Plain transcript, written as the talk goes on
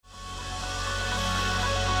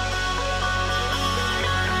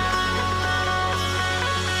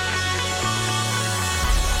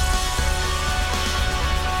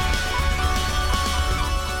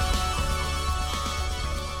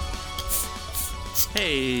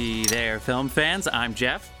Hey there, film fans. I'm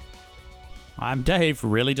Jeff. I'm Dave,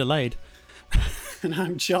 really delayed. And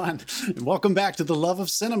I'm John. And welcome back to The Love of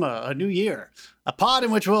Cinema, a new year. A pod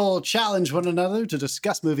in which we'll challenge one another to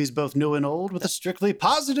discuss movies both new and old with a strictly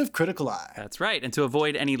positive critical eye. That's right. And to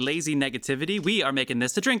avoid any lazy negativity, we are making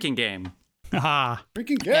this a drinking game. Ah,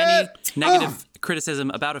 Freaking good. Any negative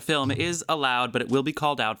criticism about a film is allowed, but it will be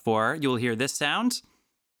called out for. You'll hear this sound.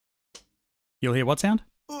 you'll hear what sound?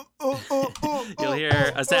 You'll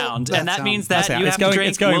hear a sound, and that sound. means that That sound. you It's have going- to drink.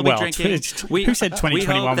 it's going We'll be well. drinking. Who said 2021 we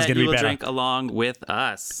hope was that gonna be you will better? drink along with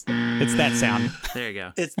us. It's that sound. There you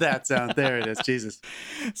go. It's that sound. There it is. Jesus.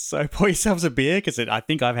 So pour yourselves a beer, because I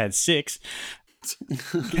think I've had 6.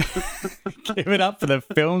 Give it up for the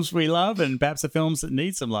films we love and perhaps the films that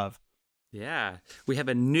need some love. Yeah, we have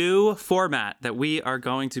a new format that we are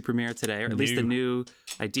going to premiere today, or at least a new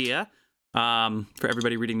idea for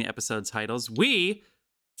everybody reading the episode titles. We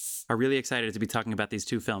are really excited to be talking about these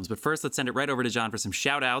two films. But first, let's send it right over to John for some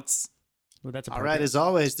shout-outs. Well, that's All right, as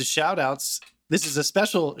always, the shout-outs. This is a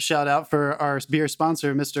special shout-out for our beer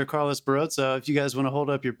sponsor, Mr. Carlos Barroso. If you guys want to hold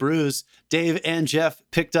up your brews, Dave and Jeff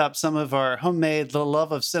picked up some of our homemade The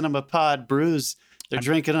Love of Cinema pod brews. They're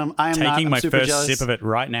drinking them. I am not. taking I'm my super first jealous. sip of it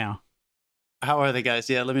right now. How are they, guys?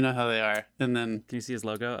 Yeah, let me know how they are. And then, Can you see his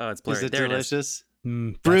logo? Oh, it's blurry. is it there delicious?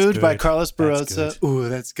 That's Brewed by good. Carlos That's Barroso. good. Ooh,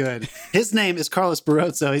 that's good. His name is Carlos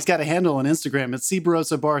Barroso. He's got a handle on Instagram. It's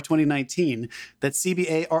CBarroso Bar 2019. That's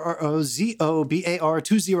CBARROZOBAR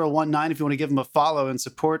 2019 if you want to give him a follow and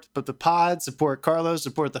support the pod, support Carlos,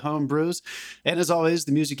 support the home brews. And as always,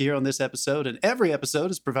 the music you hear on this episode and every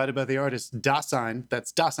episode is provided by the artist Dasein.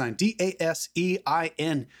 That's Dasein,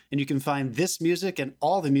 Dasein. And you can find this music and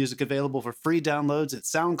all the music available for free downloads at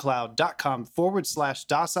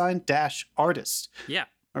soundcloud.com/Dasein-artist. Yeah.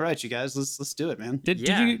 All right, you guys, let's do it, man.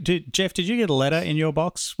 Jeff, did you get a letter in your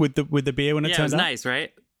box with the beer when it Yeah, it turned was up? nice,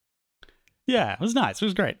 right? Yeah, it was nice. It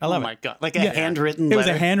was great. I love Oh my it. god, like a handwritten It was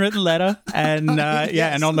letter. a handwritten letter, and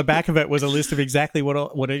Yes. and on the back of it was a list of exactly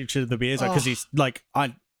what each of the beers are. Because he's like,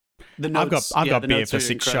 I've got the beer notes for are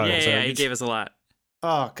 6 incredible. shows. Yeah, so he it's- gave us a lot.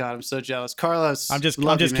 Oh god, I'm so jealous, Carlos. I'm just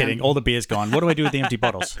love you, man. kidding. All the beer's gone. What do I do with the empty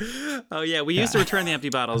bottles? Oh, yeah, we used to return the empty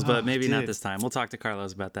bottles, but Oh, maybe not dude. this time. We'll talk to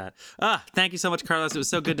Carlos about that. Thank you so much, Carlos. It was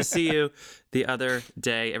so good to see you the other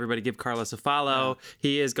day. Everybody give Carlos a follow.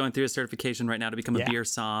 He is going through his certification right now to become a beer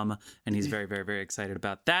som, and he's very, very, very excited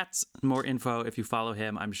about that. More info if you follow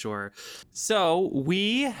him, I'm sure. So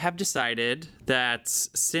we have decided that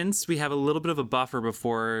since we have a little bit of a buffer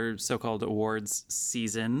before so-called awards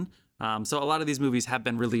season, so a lot of these movies have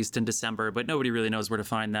been released in December, but nobody really knows where to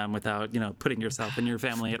find them without, putting yourself and your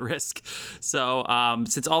family at risk. So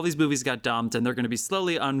since all these movies got dumped and they're going to be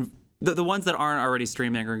slowly the ones that aren't already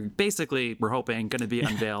streaming are basically, we're hoping, going to be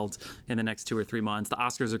unveiled in the next 2 or 3 months. The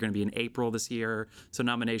Oscars are going to be in April this year, so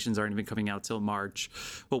nominations aren't even coming out till March.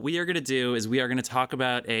 What we are going to do is we are going to talk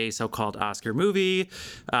about a so-called Oscar movie,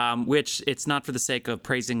 which it's not for the sake of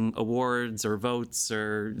praising awards or votes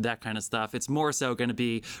or that kind of stuff. It's more so going to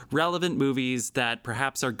be relevant movies that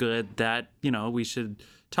perhaps are good that, we should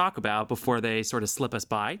talk about before they sort of slip us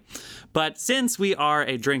by. But since we are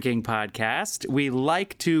a drinking podcast, we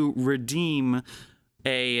like to redeem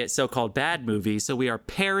a so-called bad movie. So we are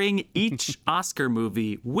pairing each Oscar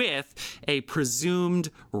movie with a presumed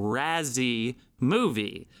Razzie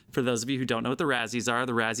movie. For those of you who don't know what the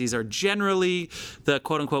Razzies are generally the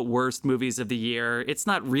quote-unquote worst movies of the year. It's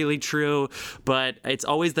not really true, but it's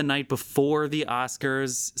always the night before the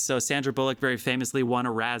Oscars. So Sandra Bullock very famously won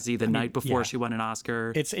a Razzie the night before she won an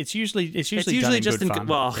Oscar. It's usually It's done usually in just good in fun.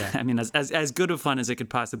 well, Yeah. I mean, as good of fun as it could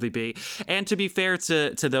possibly be. And to be fair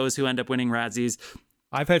to those who end up winning Razzies,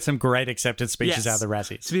 I've heard some great accepted speeches Yes. out of the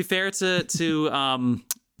Razzies. to be fair to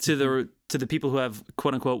the people who have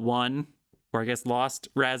quote unquote won, or I guess lost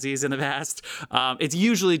Razzies in the past, it's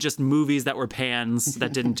usually just movies that were pans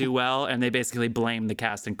that didn't do well, and they basically blame the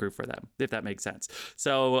cast and crew for them, if that makes sense.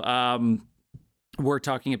 So we're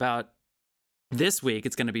talking about this week,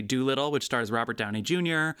 it's going to be Dolittle, which stars Robert Downey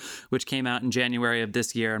Jr., which came out in January of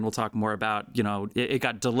this year. And we'll talk more about, it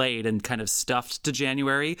got delayed and kind of stuffed to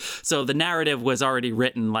January. So the narrative was already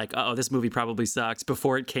written like, oh, this movie probably sucks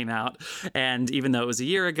before it came out. And even though it was a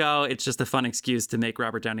year ago, it's just a fun excuse to make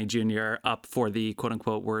Robert Downey Jr. up for the quote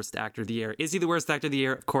unquote worst actor of the year. Is he the worst actor of the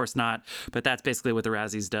year? Of course not. But that's basically what the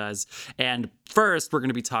Razzies does. And first, we're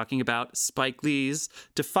going to be talking about Spike Lee's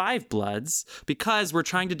Da 5 Bloods, because we're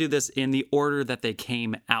trying to do this in the order order that they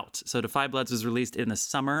came out. So Da 5 Bloods was released in the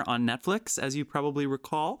summer on Netflix, as you probably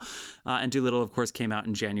recall. And Dolittle, of course, came out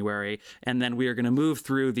in January. And then we are going to move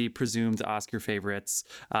through the presumed Oscar favorites,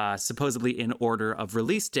 supposedly in order of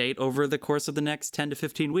release date over the course of the next 10 to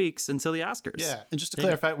 15 weeks until the Oscars. Yeah, and just to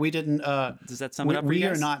clarify, we didn't. Does that sum it up for you We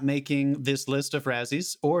guys? are not making this list of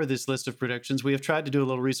Razzies or this list of predictions. We have tried to do a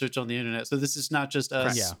little research on the internet, so this is not just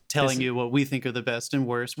us telling you what we think are the best and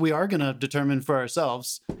worst. We are going to determine for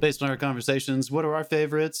ourselves, based on our conversations, what are our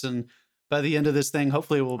favorites, and by the end of this thing,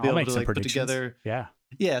 hopefully we'll be able to put together. Yeah,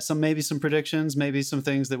 maybe some predictions, maybe some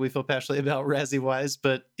things that we feel passionately about Razzie wise.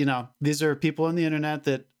 But these are people on the internet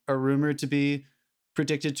that are rumored to be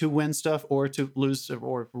predicted to win stuff or to lose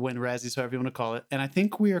or win Razzies, however you want to call it. And I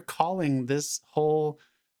think we are calling this whole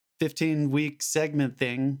 15-week segment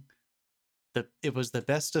thing it was the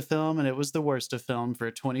best of film and it was the worst of film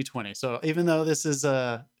for 2020. So even though this is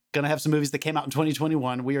going to have some movies that came out in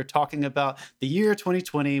 2021, we are talking about the year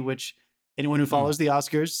 2020, which anyone who follows the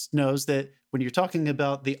Oscars knows that when you're talking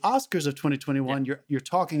about the Oscars of 2021, you're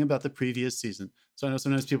talking about the previous season. So I know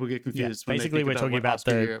sometimes people get confused. Yeah. Basically, we're talking about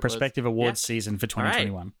the prospective awards season for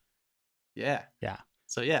 2021. Right. Yeah.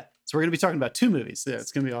 So we're going to be talking about two movies. Yeah,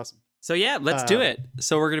 it's going to be awesome. So let's do it.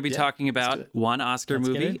 So we're going to be talking about one Oscar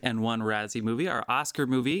movie and one Razzie movie. Our Oscar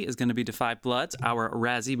movie is going to be Da 5 Bloods. Our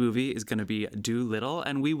Razzie movie is going to be Dolittle,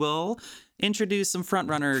 and we will introduce some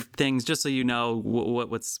frontrunner things just so you know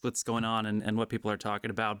what's going on and what people are talking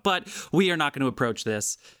about. But we are not going to approach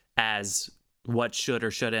this as what should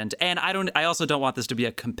or shouldn't. And I also don't want this to be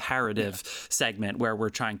a comparative segment where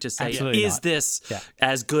we're trying to say, this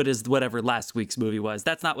as good as whatever last week's movie was?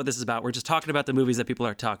 That's not what this is about. We're just talking about the movies that people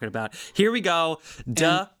are talking about. Here we go.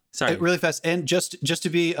 Sorry. Really fast. And just to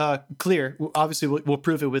be clear, obviously we'll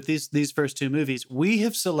prove it with these first two movies. We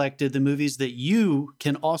have selected the movies that you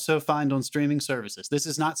can also find on streaming services. This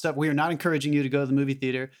is not stuff. We are not encouraging you to go to the movie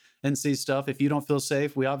theater and see stuff. If you don't feel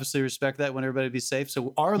safe, we obviously respect that. Want everybody to be safe.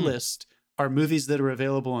 So our list are movies that are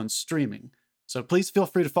available on streaming. So please feel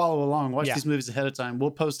free to follow along. Watch these movies ahead of time. We'll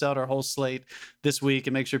post out our whole slate this week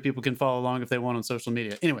and make sure people can follow along if they want on social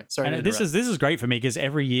media. Anyway, sorry. And this is great for me because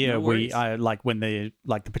every year when the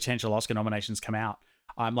potential Oscar nominations come out,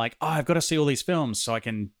 I'm like, I've got to see all these films so I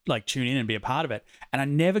can tune in and be a part of it. And I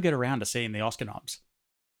never get around to seeing the Oscar noms.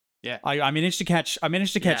 Yeah, I managed to catch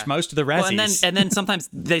most of the Razzies. Well, and then sometimes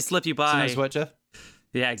they slip you by. Sometimes what, Jeff?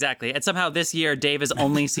 Yeah, exactly. And somehow this year, Dave has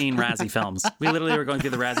only seen Razzie films. We literally were going through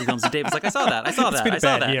the Razzie films, and Dave was like, I saw that.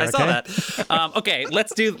 Okay,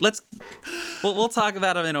 we'll talk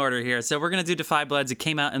about them in order here. So we're going to do Da 5 Bloods. It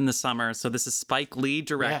came out in the summer. So this is Spike Lee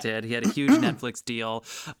directed. He had a huge Netflix deal.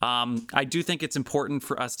 I do think it's important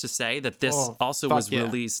for us to say that this also was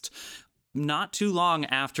released not too long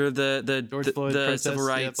after the civil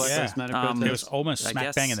rights. It was almost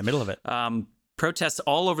smack bang in the middle of it. Protests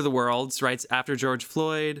all over the world, right after George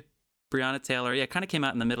Floyd, Breonna Taylor. Yeah, kind of came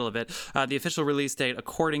out in the middle of it. The official release date,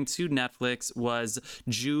 according to Netflix, was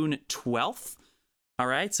June 12th. All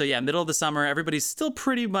right, so middle of the summer. Everybody's still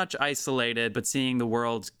pretty much isolated, but seeing the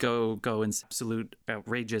world go in absolute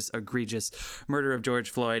outrageous, egregious murder of George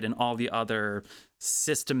Floyd and all the other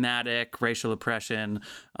systematic racial oppression.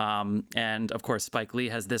 And of course, Spike Lee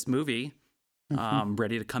has this movie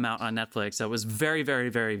ready to come out on Netflix. So it was very, very,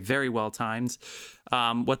 very, very well timed.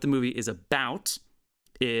 What the movie is about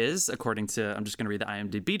is, according to, I'm just going to read the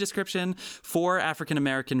IMDb description, 4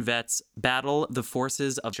 African-American vets battle the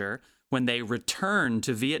forces of when they return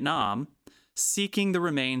to Vietnam, seeking the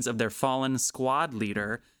remains of their fallen squad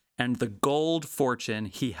leader and the gold fortune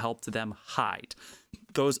he helped them hide.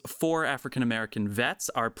 Those 4 African-American vets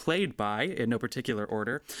are played by, in no particular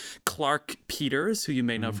order, Clark Peters, who you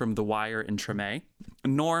may know from The Wire and Treme,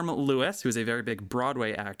 Norm Lewis, who is a very big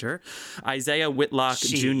Broadway actor, Isaiah Whitlock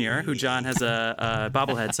Jr., who John has a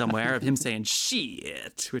bobblehead somewhere of him saying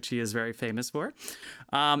shit, which he is very famous for.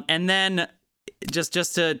 And then, just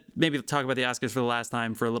to maybe talk about the Oscars for the last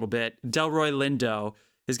time for a little bit, Delroy Lindo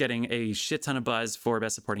is getting a shit ton of buzz for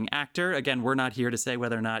Best Supporting Actor. Again, we're not here to say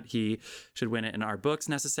whether or not he should win it in our books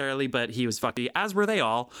necessarily, but he was fucky, as were they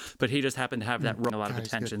all. But he just happened to have that role, a lot of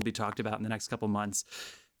attention to be talked about in the next couple months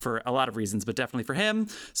for a lot of reasons, but definitely for him.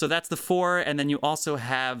 So that's the 4. And then you also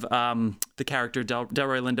have the character,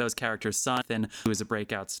 Delroy Lindo's character, son, who is a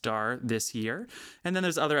breakout star this year. And then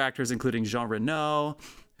there's other actors, including Jean Reno,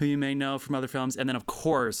 who you may know from other films. And then, of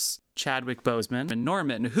course, Chadwick Boseman and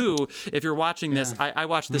Norman, who, if you're watching this, I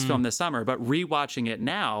watched this film this summer, but rewatching it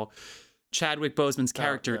now, Chadwick Boseman's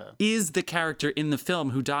character is the character in the film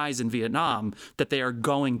who dies in Vietnam, that they are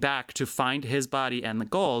going back to find his body and the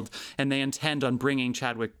gold, and they intend on bringing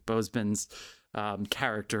Chadwick Boseman's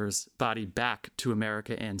character's body back to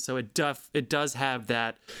America in. So it does have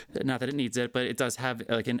that, not that it needs it, but it does have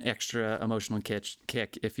like an extra emotional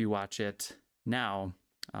kick if you watch it now.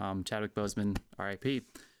 Chadwick Boseman, R.I.P.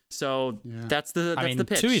 So that's the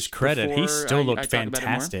pitch. To his credit, he still looked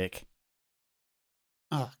fantastic.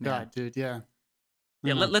 Oh God, dude, yeah.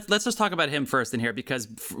 Yeah, let's just talk about him first in here because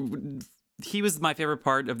he was my favorite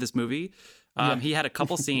part of this movie. He had a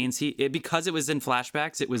couple scenes. Because it was in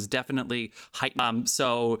flashbacks, it was definitely heightened.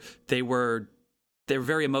 So they were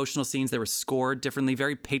very emotional scenes. They were scored differently,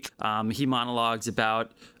 very he monologues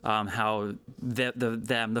about how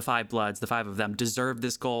the Five Bloods, the five of them, deserve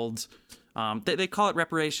this gold. They call it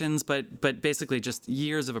reparations, but basically just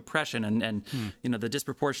years of oppression and the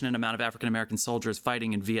disproportionate amount of African American soldiers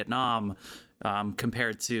fighting in Vietnam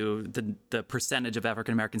compared to the percentage of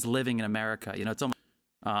African Americans living in America. It's almost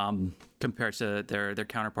compared to their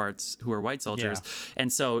counterparts who are white soldiers.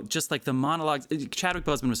 And so just like the monologues, Chadwick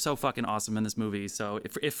Boseman was so fucking awesome in this movie. So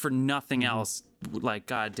if for nothing else, like,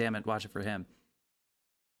 God damn it, watch it for him.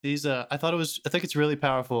 He's I think it's really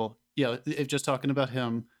powerful. If just talking about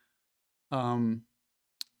him.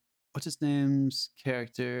 What's his name's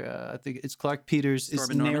character? I think it's Clark Peters is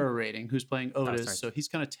narrating, who's playing Otis. So he's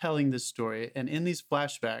kind of telling this story. And in these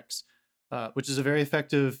flashbacks, which is a very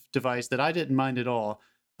effective device that I didn't mind at all,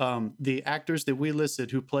 the actors that we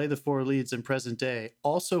listed who play the four leads in present day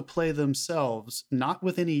also play themselves, not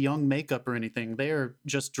with any young makeup or anything. They are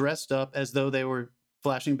just dressed up as though they were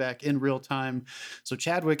flashing back in real time. So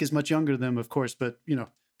Chadwick is much younger than them, of course, but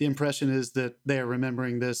the impression is that they are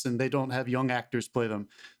remembering this and they don't have young actors play them.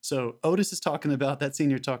 So Otis is talking about that scene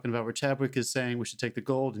you're talking about where Chadwick is saying we should take the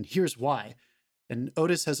gold and here's why. And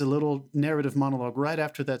Otis has a little narrative monologue right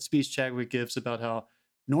after that speech Chadwick gives about how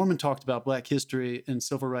Norman talked about Black history and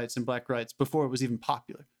civil rights and Black rights before it was even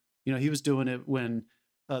popular. He was doing it when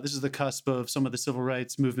this is the cusp of some of the civil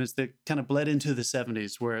rights movements that kind of bled into the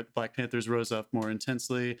 70s where Black Panthers rose up more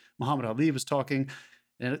intensely. Muhammad Ali was talking.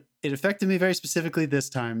 And it affected me very specifically this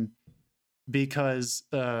time because,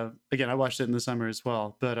 again, I watched it in the summer as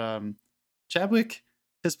well. But Chadwick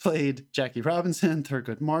has played Jackie Robinson,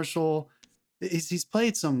 Thurgood Marshall. He's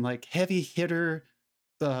played some like heavy hitter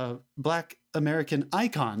Black American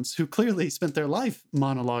icons who clearly spent their life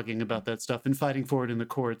monologuing about that stuff and fighting for it in the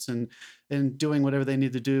courts and doing whatever they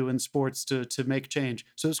need to do in sports to make change.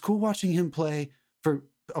 So it's cool watching him play for,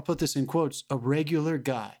 I'll put this in quotes, a regular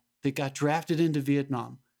guy that got drafted into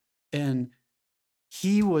Vietnam. And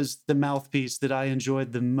he was the mouthpiece that I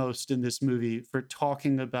enjoyed the most in this movie for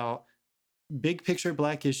talking about big picture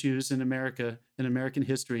Black issues in America and American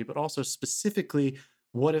history, but also specifically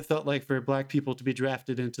what it felt like for Black people to be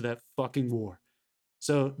drafted into that fucking war.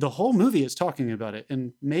 So the whole movie is talking about it,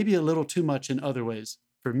 and maybe a little too much in other ways.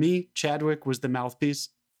 For me, Chadwick was the mouthpiece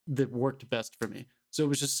that worked best for me. So it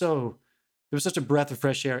was just it was such a breath of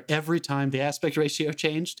fresh air every time the aspect ratio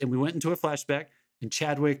changed and we went into a flashback and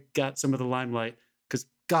Chadwick got some of the limelight because,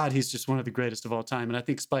 God, he's just one of the greatest of all time. And I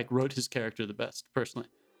think Spike wrote his character the best, personally.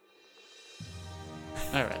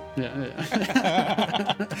 All right.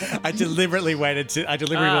 Yeah. I deliberately waited to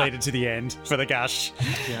the end for the gush.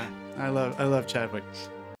 Yeah. I love Chadwick.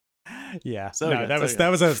 Yeah. So no, that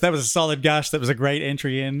was a solid gush. That was a great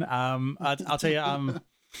entry in. I'll tell you,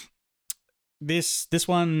 this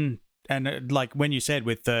one. And like when you said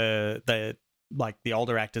with the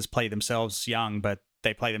older actors play themselves young, but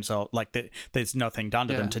they play themselves like there's nothing done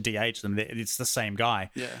to them to de-age them. It's the same guy.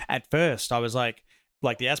 Yeah. At first, I was like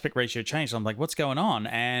the aspect ratio changed. I'm like, what's going on?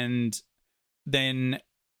 And then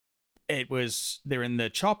they're in the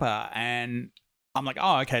chopper, and I'm like,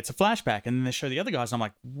 oh, okay, it's a flashback. And then they show the other guys, and I'm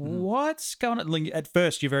like, what's going on? Like, at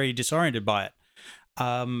first, you're very disoriented by it.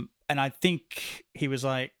 And I think he was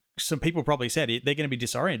like, some people probably said they're going to be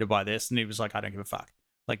disoriented by this, and he was like, I don't give a fuck.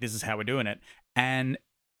 Like, this is how we're doing it. And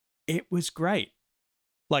it was great.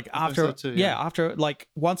 Like after, after like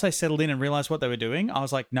once I settled in and realized what they were doing, I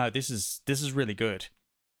was like, no, this is really good.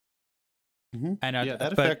 Mm-hmm. And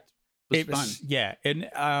that effect was fun. Yeah, and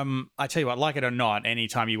I tell you what, like it or not,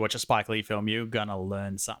 anytime you watch a Spike Lee film, you're gonna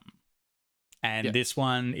learn something. And this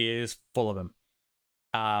one is full of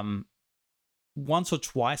them. Once or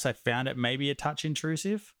twice, I found it maybe a touch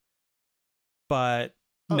intrusive, but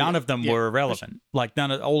none of them were irrelevant. Like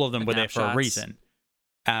all of them were there for a reason.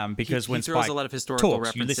 Because when he throws Spike a lot of historical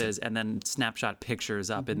talks, references and then snapshot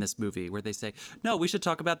pictures up in this movie where they say, no, we should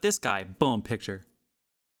talk about this guy. Boom, picture.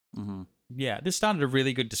 Mm-hmm. Yeah, this started a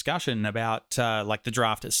really good discussion about like the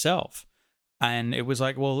draft itself. And it was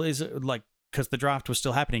like, well, is it like, because the draft was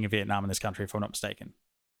still happening in Vietnam in this country, if I'm not mistaken.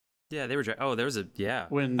 Yeah, they were, there was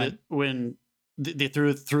when they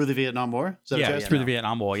threw the Vietnam War? Through the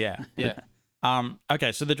Vietnam War, yeah. Yeah.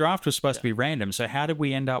 Okay, so the draft was supposed to be random. So how did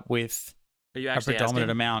we end up with Are you a actually predominant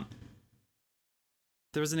asking? amount?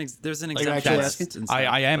 There's an exemption actually list. asking? and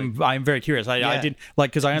stuff, I'm very curious. I Yeah. did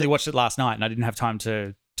because I only watched it last night and I didn't have time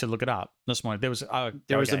to look it up this morning. There was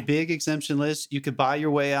a big exemption list. You could buy your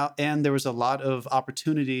way out, and there was a lot of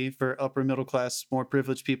opportunity for upper middle class, more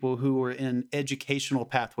privileged people who were in educational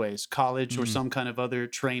pathways, college or some kind of other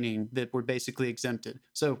training that were basically exempted.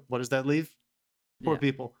 So what does that leave? Poor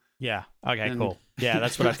people. Yeah. Okay. And- Cool. Yeah,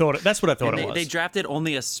 that's what I thought. That's what I thought And it was. they drafted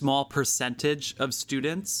only a small percentage of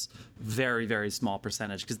students, very, very small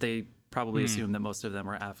percentage, because they probably assumed that most of them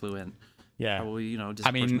were affluent, yeah. probably,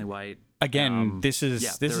 disproportionately white. Again, this is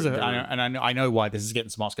I know why this is getting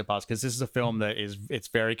some Oscar buzz because this is a film that it's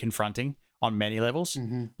very confronting on many levels.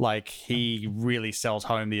 Like he really sells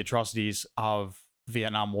home the atrocities of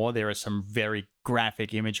Vietnam War. There is some very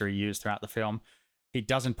graphic imagery used throughout the film. He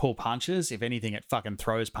doesn't pull punches. If anything, it fucking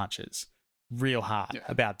throws punches real hard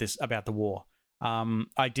about the war.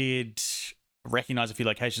 I did recognize a few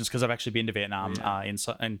locations because I've actually been to Vietnam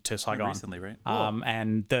into Saigon Recently, right?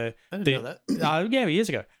 and I didn't know that. years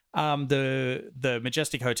ago. The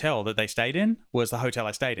Majestic Hotel that they stayed in was the hotel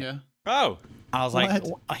I stayed in. Yeah. Oh, I was like,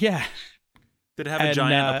 yeah. did it have a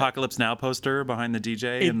giant Apocalypse Now poster behind the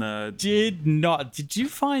DJ and the? Did not. Did you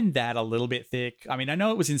find that a little bit thick? I mean, I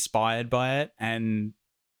know it was inspired by it, and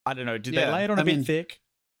I don't know. Did they lay it on a bit thick?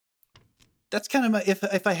 That's kind of my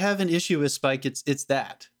if I have an issue with Spike, it's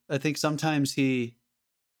that. I think sometimes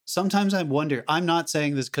I wonder. I'm not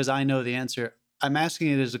saying this because I know the answer. I'm asking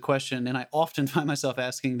it as a question, and I often find myself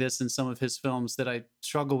asking this in some of his films that I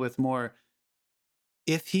struggle with more.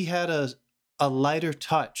 If he had a lighter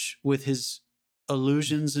touch with his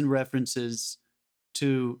allusions and references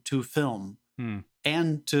to film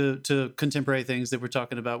and to contemporary things that we're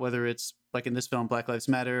talking about, whether it's like in this film, Black Lives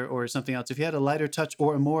Matter or something else, if he had a lighter touch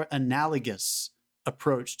or a more analogous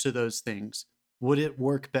approach to those things, would it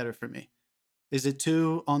work better for me? Is it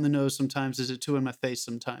too on the nose sometimes? Is it too in my face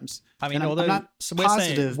sometimes? I mean, and although I'm not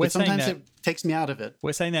positive, but sometimes it takes me out of it.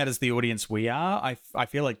 We're saying that as the audience we are. I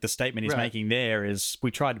feel like the statement he's making there is we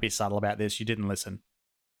tried to be subtle about this. You didn't listen.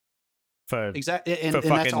 For exactly, and fucking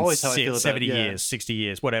that's always how I feel about 70 it. years, 60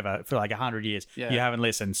 years, whatever, for like 100 years. You haven't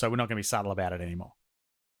listened, so we're not going to be subtle about it anymore.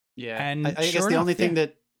 Yeah, and I guess the only thing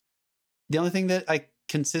that I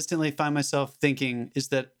consistently find myself thinking is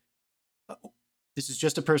that this is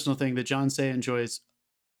just a personal thing that John Say enjoys.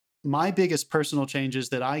 My biggest personal changes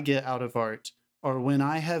that I get out of art are when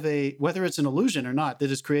I have whether it's an illusion or not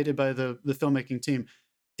that is created by the filmmaking team,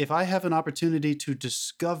 if I have an opportunity to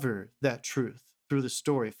discover that truth through the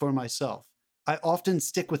story for myself, I often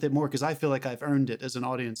stick with it more because I feel like I've earned it as an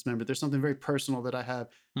audience member. There's something very personal that I have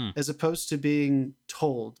as opposed to being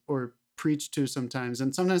told or preached to sometimes.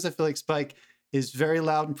 And sometimes I feel like Spike is very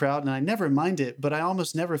loud and proud, and I never mind it, but I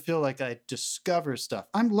almost never feel like I discover stuff.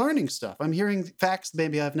 I'm learning stuff. I'm hearing facts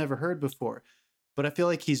maybe I've never heard before, but I feel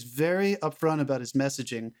like he's very upfront about his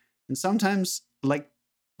messaging. And sometimes, like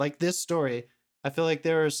this story, I feel like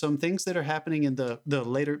there are some things that are happening in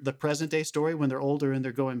the present day story when they're older and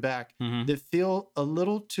they're going back that feel a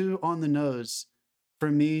little too on the nose for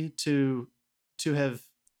me to have.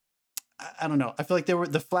 I don't know. I feel like the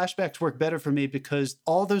flashbacks work better for me because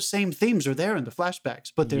all those same themes are there in the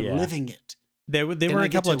flashbacks, but they're living it. There were a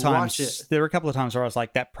couple of times. There were a couple of times where I was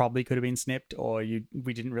like, that probably could have been snipped, or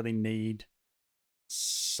we didn't really need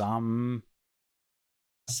some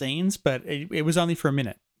scenes, but it was only for a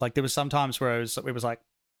minute. Like there was some times where it was like,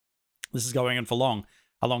 this is going on for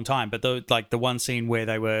a long time. But the one scene where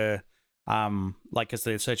they were as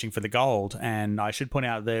they're searching for the gold, and I should point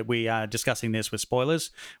out that we are discussing this with spoilers.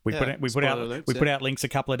 We put out links a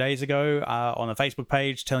couple of days ago on the Facebook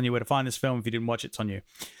page telling you where to find this film. If you didn't watch it, it's on you.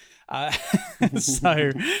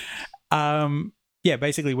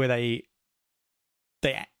 Basically where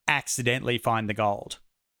they accidentally find the gold,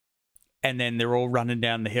 and then they're all running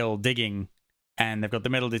down the hill digging, and they've got the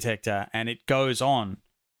metal detector, and it goes on.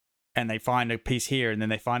 And they find a piece here, and then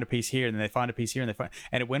they find a piece here, and then they find a piece here,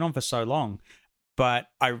 and it went on for so long. But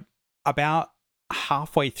about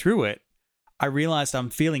halfway through it, I realized I'm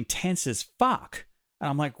feeling tense as fuck. And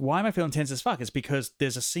I'm like, why am I feeling tense as fuck? It's because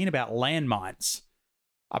there's a scene about landmines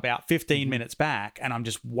about 15 minutes back, and I'm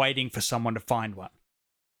just waiting for someone to find one.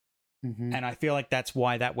 And I feel like that's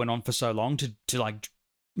why that went on for so long, to like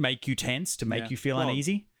make you tense, to make you feel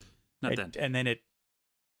uneasy. And then it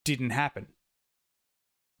didn't happen.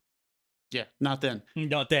 Yeah, not then.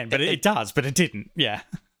 But it does, but it didn't. Yeah.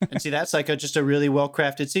 And see, that's like just a really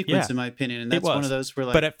well-crafted sequence, in my opinion. And that's one of those where,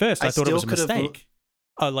 like, but at first, I thought it was a mistake.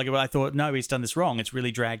 I thought, no, he's done this wrong. It's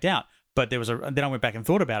really dragged out. But then I went back and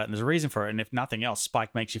thought about it, and there's a reason for it. And if nothing else,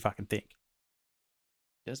 Spike makes you fucking think.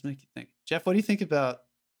 does make you think. Jeff, what do you think about,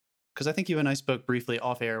 because I think you and I spoke briefly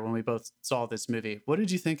off air when we both saw this movie. What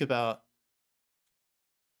did you think about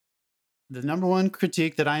the number one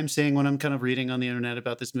critique that I'm seeing when I'm kind of reading on the internet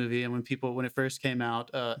about this movie, and when it first came out,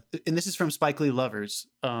 and this is from Spike Lee lovers,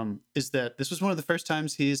 is that this was one of the first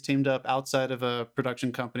times he's teamed up outside of a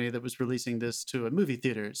production company that was releasing this to a movie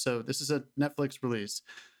theater. So this is a Netflix release.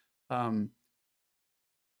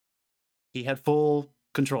 He had full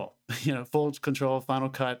control, full control, final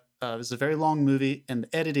cut. This is a very long movie, and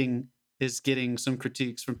the editing is getting some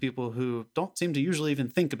critiques from people who don't seem to usually even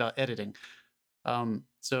think about editing.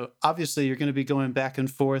 So obviously you're going to be going back and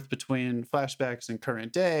forth between flashbacks and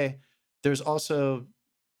current day. There's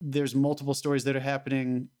multiple stories that are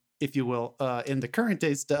happening, if you will, in the current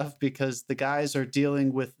day stuff, because the guys are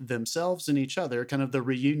dealing with themselves and each other, kind of the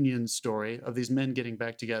reunion story of these men getting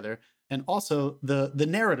back together. And also the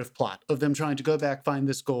narrative plot of them trying to go back, find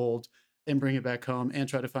this gold and bring it back home and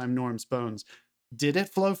try to find Norm's bones. Did it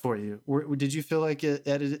flow for you? Did you feel like the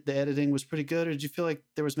editing was pretty good, or did you feel like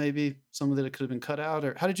there was maybe some of it that could have been cut out?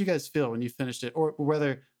 Or how did you guys feel when you finished it, or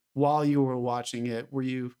whether while you were watching it,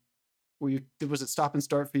 was it stop and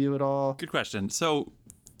start for you at all? Good question. So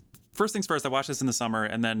first things first, I watched this in the summer,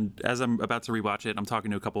 and then as I'm about to rewatch it, I'm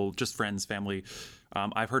talking to a couple, just friends, family.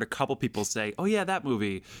 I've heard a couple people say, "Oh yeah, that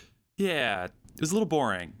movie, yeah, it was a little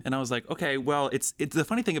boring." And I was like, okay, well, it's the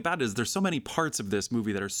funny thing about it is there's so many parts of this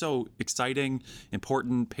movie that are so exciting,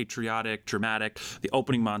 important, patriotic, dramatic. The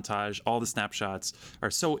opening montage, all the snapshots are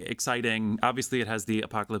so exciting. Obviously, it has the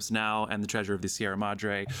Apocalypse Now and the Treasure of the Sierra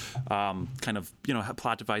Madre kind of,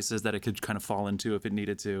 plot devices that it could kind of fall into if it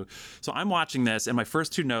needed to. So I'm watching this, and my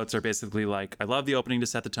first two notes are basically like, I love the opening to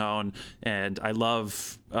set the tone, and I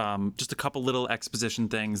love just a couple little exposition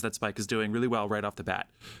things that Spike is doing really well right off the bat.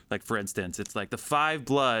 Like, for instance, it's like the 5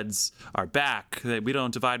 bloods are back. We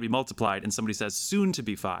don't divide, we multiplied. And somebody says, soon to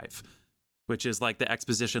be 5, which is like the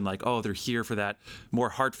exposition, like, oh, they're here for that more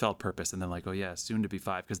heartfelt purpose. And then like, oh yeah, soon to be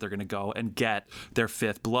 5, because they're going to go and get their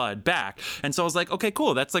 5th blood back. And so I was like, okay,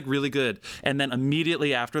 cool. That's like really good. And then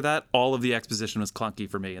immediately after that, all of the exposition was clunky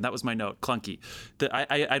for me. And that was my note, clunky.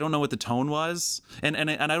 I don't know what the tone was. And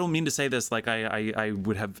I don't mean to say this like I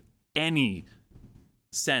would have any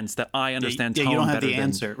sense that I understand tone you don't have better the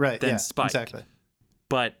answer, right? than Spike. Exactly.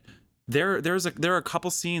 But there are a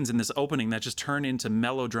couple scenes in this opening that just turn into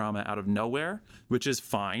melodrama out of nowhere, which is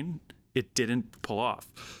fine. It didn't pull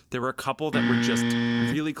off. There were a couple that were just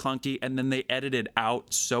really clunky, and then they edited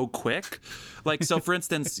out so quick. Like, so for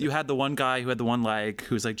instance, you had the one guy who had the one leg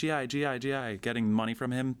who's like, GI, getting money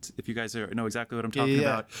from him, if you guys know exactly what I'm talking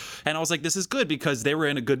about. And I was like, this is good, because they were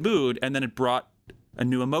in a good mood, and then it brought a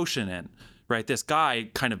new emotion in. Right, this guy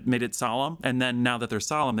kind of made it solemn, and then now that they're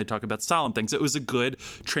solemn, they talk about solemn things. It was a good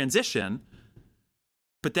transition.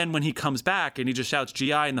 But then when he comes back and he just shouts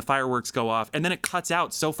GI and the fireworks go off, and then it cuts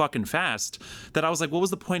out so fucking fast that I was like, what was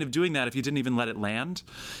the point of doing that if you didn't even let it land?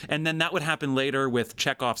 And then that would happen later with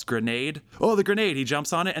Chekhov's grenade. Oh, the grenade, he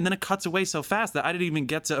jumps on it, and then it cuts away so fast that I didn't even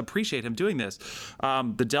get to appreciate him doing this.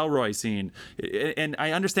 The Delroy scene. And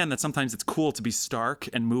I understand that sometimes it's cool to be stark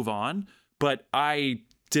and move on, but I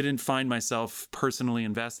didn't find myself personally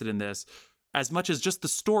invested in this as much as just the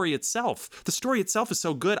story itself. The story itself is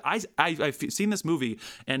so good. I've seen this movie,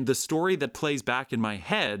 and the story that plays back in my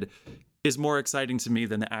head is more exciting to me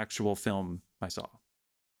than the actual film I saw,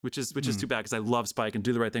 which is too bad, because I love Spike, and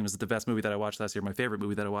Do the Right Thing was the best movie that I watched last year, my favorite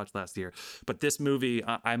movie that I watched last year. But this movie,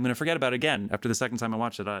 I'm going to forget about it again after the second time I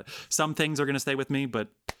watched it. Some things are going to stay with me, but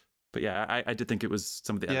yeah, I did think it was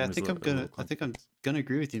some of the. Yeah, I think I'm gonna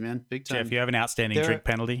agree with you, man, big time. Jeff, you have an outstanding drink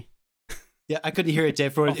penalty. Yeah, I couldn't hear it,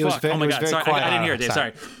 Dave. It was very, oh my God, sorry, quiet. I didn't hear it, Dave.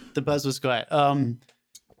 Sorry. The buzz was quiet.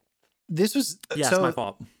 This was it's my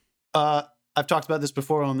fault. I've talked about this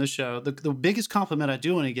before on this show. The biggest compliment I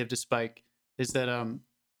do want to give to Spike is that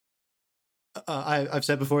I've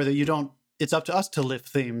said before that it's up to us to lift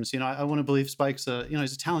themes. I want to believe Spike's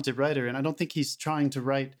he's a talented writer, and I don't think he's trying to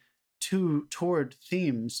write toward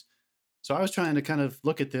themes. So I was trying to kind of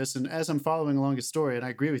look at this, and as I'm following along his story, and I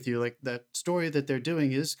agree with you, like that story that they're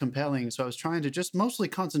doing is compelling. So I was trying to just mostly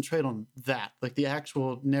concentrate on that, like the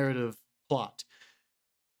actual narrative plot.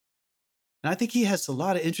 And I think he has a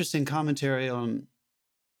lot of interesting commentary on,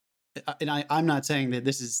 and I'm not saying that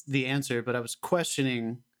this is the answer, but I was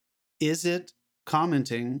questioning, is it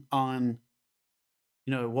commenting on,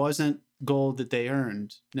 it wasn't gold that they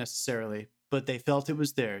earned necessarily, but they felt it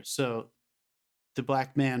was there. So the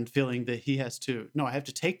black man feeling that he has to, no, I have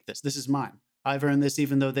to take this. This is mine. I've earned this,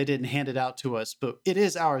 even though they didn't hand it out to us, but it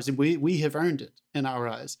is ours, and we have earned it in our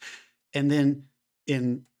eyes. And then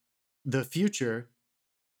in the future,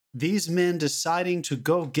 these men deciding to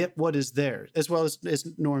go get what is theirs, as well as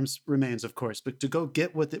Norm's remains, of course, but to go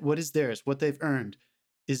get what is theirs, what they've earned,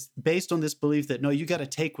 is based on this belief that, no, you got to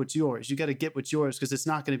take what's yours. You got to get what's yours because it's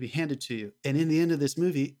not going to be handed to you. And in the end of this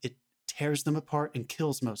movie, it tears them apart and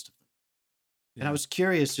kills most of them. Yeah. And I was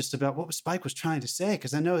curious just about what Spike was trying to say,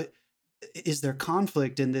 because I know, is there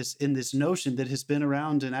conflict in this notion that has been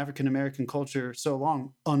around in African-American culture so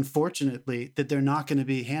long, unfortunately, that they're not going to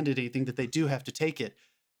be handed anything, that they do have to take it.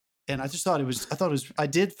 And I just thought I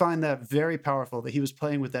did find that very powerful that he was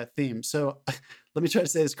playing with that theme. So let me try to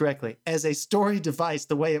say this correctly. As a story device,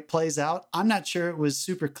 the way it plays out, I'm not sure it was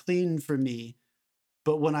super clean for me.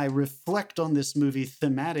 But when I reflect on this movie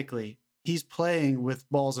thematically, he's playing with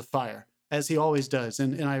balls of fire, as he always does.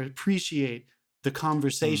 And I appreciate the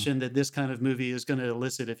conversation that this kind of movie is going to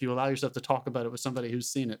elicit if you allow yourself to talk about it with somebody who's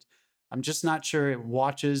seen it. I'm just not sure it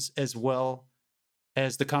watches as well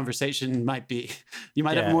as the conversation might be. You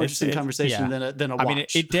might have a more interesting conversation than a watch. I mean,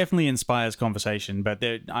 it definitely inspires conversation, but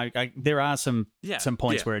there are some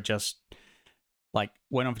points where it just like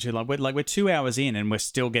went on for too long. We're 2 hours in and we're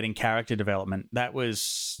still getting character development. That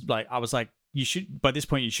was like, I was like, by this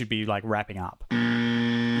point you should be like wrapping up.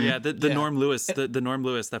 Yeah, Norm Lewis, the Norm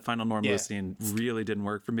Lewis, that final Norm Lewis scene really didn't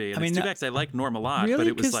work for me. And it's too bad 'cause I like Norm a lot, really? But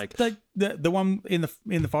it was like the one in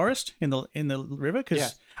the forest in the river.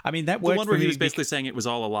 Because I mean that worked. The one where he was basically saying it was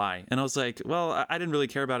all a lie, and I was like, well, I didn't really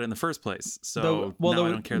care about it in the first place, so now I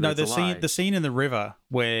don't care. No, the scene in the river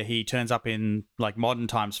where he turns up in like modern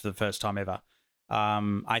times for the first time ever.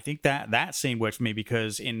 I think that scene worked for me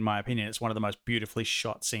because, in my opinion, it's one of the most beautifully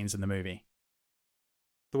shot scenes in the movie.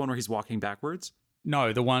 The one where he's walking backwards.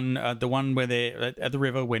 No, the one where they're at the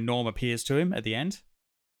river where Norm appears to him at the end.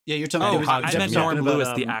 Yeah, you're talking about... I meant Norm Lewis,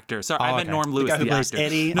 the actor. Sorry, I meant Norm Lewis, the actor.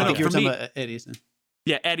 Eddie. No, I think you were talking about Eddie's name.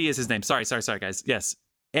 Yeah, Eddie is his name. Sorry, guys. Yes.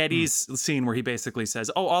 Eddie's scene where he basically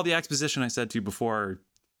says, oh, all the exposition I said to you before,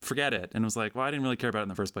 forget it. And I was like, well, I didn't really care about it in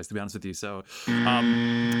the first place, to be honest with you. So,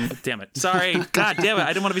 damn it. Sorry. God damn it.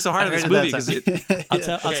 I didn't want to be so hard on this movie. I'll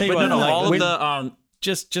tell you what. All of the...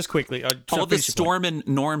 Just quickly, all the Storm and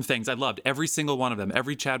Norm things, I loved every single one of them.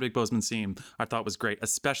 Every Chadwick Boseman scene, I thought was great,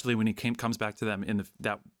 especially when he comes back to them in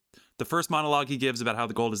the first monologue he gives about how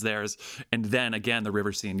the gold is theirs, and then again the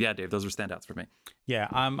river scene. Yeah, Dave, those were standouts for me. Yeah,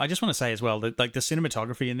 I just want to say as well that like the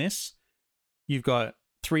cinematography in this, you've got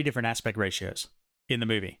 3 different aspect ratios in the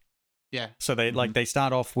movie. Yeah. So they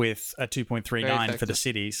start off with a 2.39 for the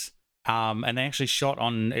cities, and they actually shot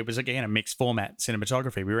on, it was again a mixed format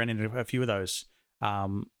cinematography. We ran into a few of those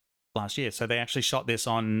last year. So they actually shot this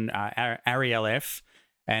on Arri LF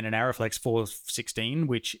and an Arriflex 416,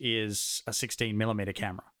 which is a 16 millimeter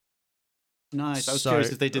camera. Nice. I was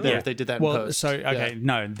curious if they did that. If they did that in post.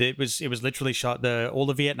 No, it was literally shot. All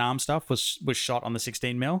the Vietnam stuff was shot on the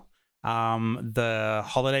 16 mil. The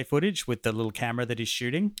holiday footage with the little camera that he's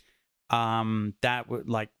shooting,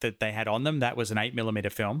 that they had on them, that was an 8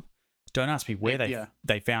 millimeter film. Don't ask me where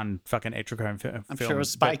they found fucking Etrichrome film. I'm sure it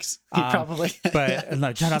was Spike's. Probably. But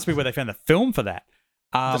no, don't ask me where they found the film for that.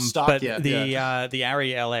 The stock, the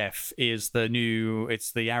Arri LF is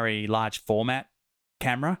it's the Arri large format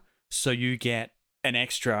camera. So you get an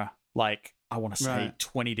extra, like, I want to say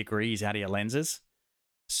 20 degrees out of your lenses.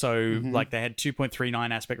 So like they had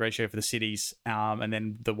 2.39 aspect ratio for the cities, and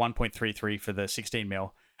then the 1.33 for the 16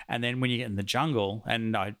 mil. And then when you get in the jungle,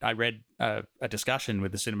 and I read a discussion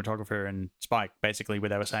with the cinematographer and Spike, basically, where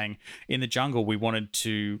they were saying, in the jungle, we wanted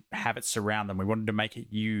to have it surround them. We wanted to make it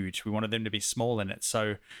huge. We wanted them to be small in it.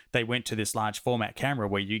 So they went to this large format camera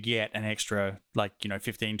where you get an extra,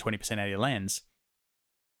 15, 20% out of your lens,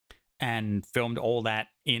 and filmed all that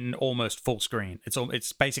in almost full screen.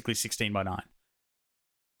 It's basically 16 by 9.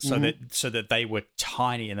 So that they were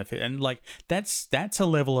tiny in the fit. And like that's a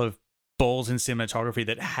level of balls in cinematography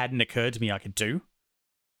that hadn't occurred to me I could do.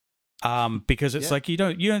 Because it's like you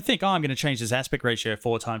don't think, I'm going to change this aspect ratio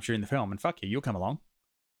 4 times during the film, and fuck you, you'll come along.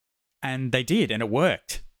 And they did, and it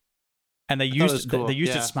worked. And they used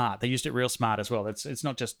it smart. They used it real smart as well. It's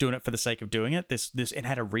not just doing it for the sake of doing it. This it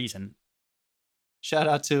had a reason. Shout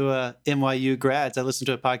out to NYU grads. I listened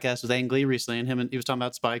to a podcast with Ang Lee recently, and he was talking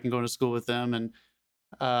about Spike and going to school with them, and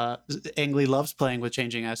Ang Lee loves playing with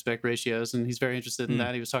changing aspect ratios, and he's very interested in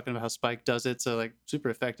that. He was talking about how Spike does it, so like super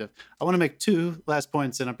effective. I want to make 2 last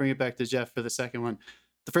points, and I'll bring it back to Jeff for the second one.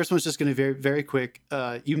 The first one's just going to be very, very quick.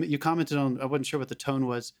 You commented on, I wasn't sure what the tone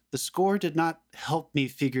was. The score did not help me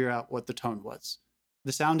figure out what the tone was.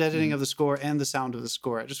 The sound editing of the score and the sound of the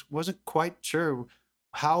score, I just wasn't quite sure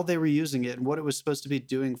how they were using it and what it was supposed to be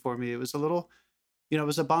doing for me. It was a little, it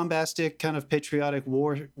was a bombastic kind of patriotic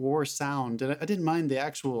war sound, and I didn't mind the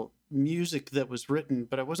actual music that was written,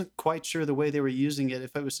 but I wasn't quite sure the way they were using it,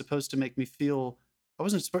 if it was supposed to make me feel, I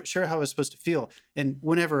wasn't sure how I was supposed to feel. And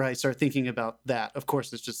whenever I start thinking about that, of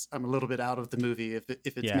course, it's just, I'm a little bit out of the movie if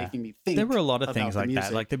it's making me think. There were a lot of things like music.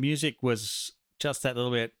 that. Like the music was just that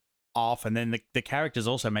little bit off. And then the characters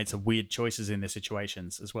also made some weird choices in their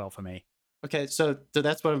situations as well for me. Okay, so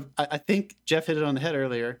that's what I think Jeff hit it on the head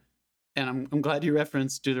earlier. And I'm glad you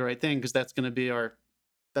referenced Do the Right Thing, because that's going to be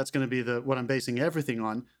what I'm basing everything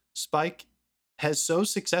on. Spike has so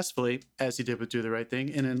successfully, as he did with Do the Right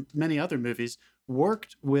Thing, and in many other movies,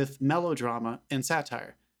 worked with melodrama and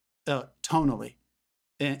satire, tonally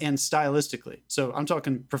and stylistically. So I'm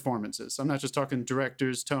talking performances. I'm not just talking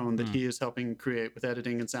director's tone that he is helping create with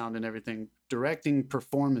editing and sound and everything. Directing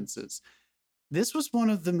performances. This was one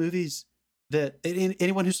of the movies that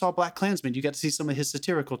anyone who saw BlacKkKlansman, you got to see some of his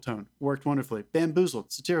satirical tone. Worked wonderfully.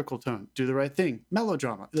 Bamboozled, satirical tone. Do the Right Thing,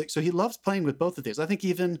 melodrama. So he loves playing with both of these. I think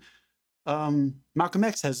even Malcolm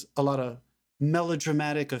X has a lot of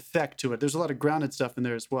melodramatic effect to it. There's a lot of grounded stuff in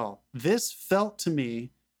there as well. This felt to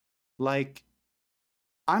me like,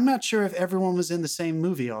 I'm not sure if everyone was in the same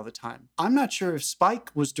movie all the time. I'm not sure if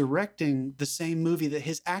Spike was directing the same movie that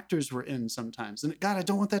his actors were in sometimes. And God, I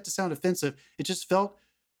don't want that to sound offensive. It just felt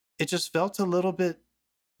a little bit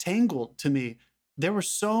tangled to me. There were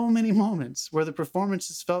so many moments where the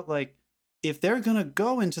performances felt like, if they're going to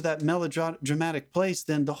go into that melodramatic place,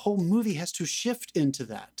 then the whole movie has to shift into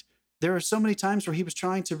that. There are so many times where he was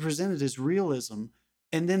trying to present it as realism,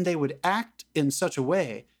 and then they would act in such a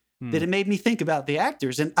way that it made me think about the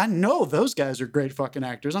actors. And I know those guys are great fucking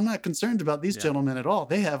actors. I'm not concerned about these gentlemen at all.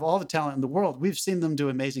 They have all the talent in the world. We've seen them do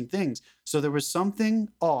amazing things. So there was something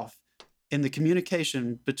off in the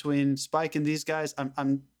communication between Spike and these guys.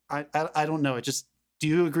 I don't know. Do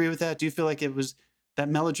you agree with that? Do you feel like it was that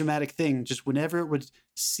melodramatic thing, just whenever it would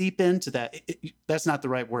seep into that, that's not the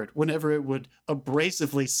right word, whenever it would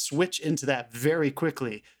abrasively switch into that very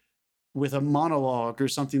quickly with a monologue or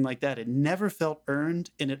something like that, it never felt earned.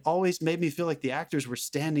 And it always made me feel like the actors were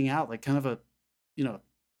standing out, like kind of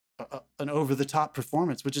an over the top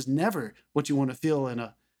performance, which is never what you want to feel in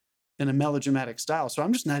a melodramatic style. So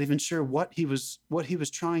I'm just not even sure what he was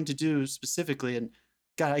trying to do specifically. And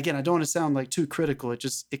God, again, I don't want to sound like too critical.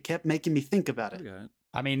 It kept making me think about it.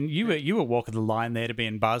 I mean, you were walking the line there to be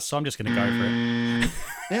in Buzz, so I'm just going to go for it.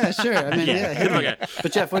 Yeah, sure. I mean, okay.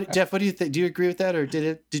 But Jeff, what do you think? Do you agree with that, or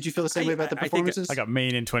did you feel the same way about the performances? I got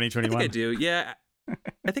mean in 2021. I think I do. Yeah.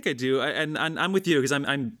 I think I do, and I'm with you, because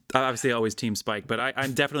I'm obviously always team Spike, but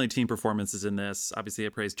I'm definitely team performances in this. Obviously, I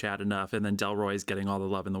praise Chad enough, and then Delroy's getting all the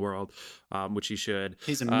love in the world, which he should.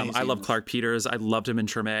 He's amazing. I love Clark Peters. I loved him in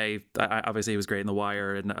Treme. Obviously, he was great in The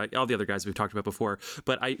Wire, and all the other guys we've talked about before.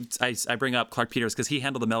 But I bring up Clark Peters because he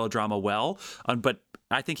handled the melodrama well, but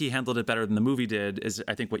I think he handled it better than the movie did, is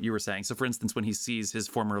I think what you were saying. So for instance, when he sees his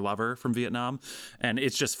former lover from Vietnam, and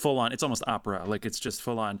it's just full on, it's almost opera, like it's just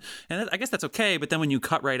full on. And I guess that's okay, but then when you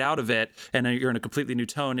cut right out of it and you're in a completely new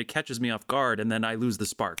tone, it catches me off guard, and then I lose the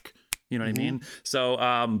spark. You know what I mean? So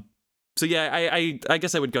yeah, I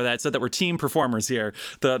guess I would go that. So that we're team performers here.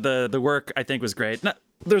 The work I think was great.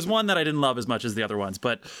 There's one that I didn't love as much as the other ones,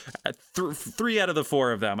 but 3 out of the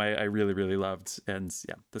 4 of them I really, really loved. And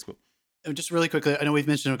yeah, that's cool. Just really quickly, I know we've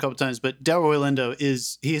mentioned him a couple times, but Delroy Lindo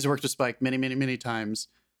he has worked with Spike many, many, many times.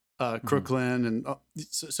 Crooklyn and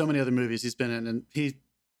so many other movies he's been in. And he,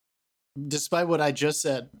 despite what I just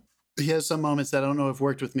said, he has some moments that I don't know have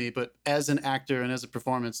worked with me, but as an actor and as a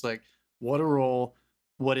performance, like, what a role.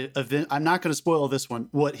 I'm not going to spoil this one.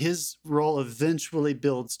 What his role eventually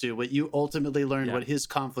builds to, what you ultimately learn, what his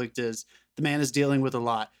conflict is. The man is dealing with a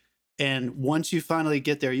lot. And once you finally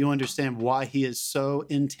get there, you understand why he is so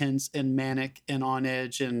intense and manic and on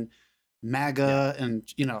edge and MAGA and,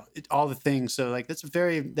 all the things. So like,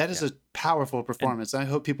 that is a powerful performance. I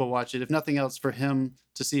hope people watch it. If nothing else, for him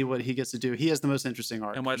to see what he gets to do. He has the most interesting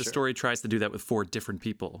arc. And why the story tries to do that with 4 different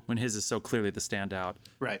people when his is so clearly the standout.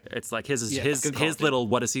 Right. It's like his little,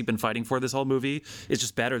 what has he been fighting for this whole movie is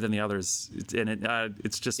just better than the others. And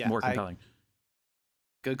it's just more compelling.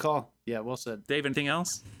 Good call. Yeah, well said. Dave, anything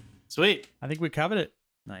else? Sweet. I think we covered it.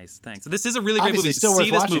 Nice, thanks. This is a really great movie. Still See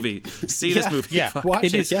this watching. movie. See this movie. Yeah,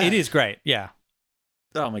 it is great. Yeah.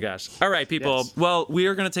 Oh my gosh. All right, people. Yes. Well, we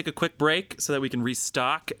are going to take a quick break so that we can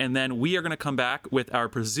restock, and then we are going to come back with our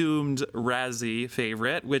presumed Razzie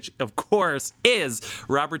favorite, which of course is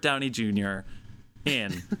Robert Downey Jr.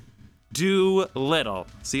 in Dolittle.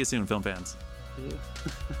 See you soon, film fans.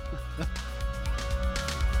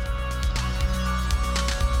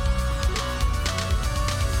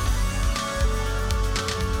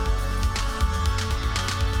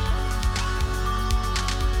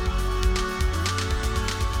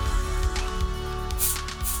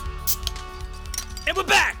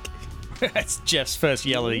 That's Jeff's first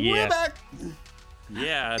yell of the year. We're back.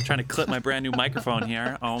 Yeah, trying to clip my brand new microphone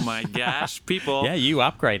here. Oh my gosh, people. Yeah, you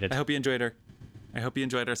upgraded. I hope you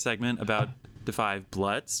enjoyed our segment about The Five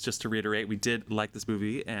Bloods. Just to reiterate, we did like this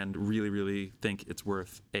movie and really, really think it's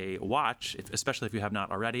worth a watch, especially if you have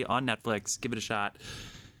not already, on Netflix. Give it a shot.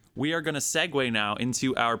 We are going to segue now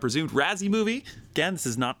into our presumed Razzie movie. Again, this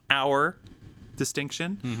is not our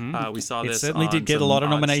distinction. We saw this. It certainly did get a lot of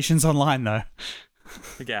nominations online, though.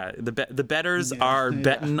 Yeah, the bettors are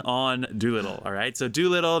betting on Dolittle. All right, so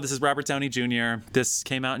Dolittle. This is Robert Downey Jr. This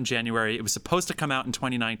came out in January. It was supposed to come out in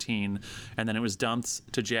 2019, and then it was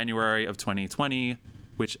dumped to January of 2020,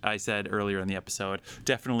 which I said earlier in the episode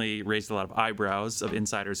definitely raised a lot of eyebrows of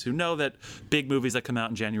insiders who know that big movies that come out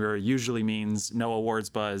in January usually means no awards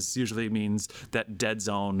buzz. Usually means that dead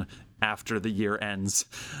zone after the year ends.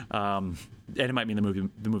 And it might mean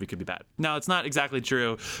the movie could be bad. Now, it's not exactly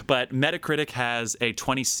true, but Metacritic has a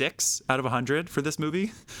 26 out of 100 for this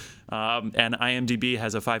movie. And IMDb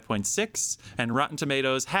has a 5.6, and Rotten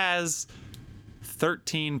Tomatoes has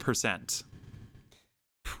 13%.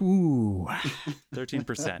 Ooh.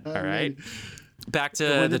 13%. All right. Back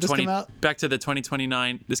to the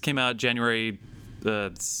 2029. This came out January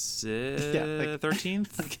 13th,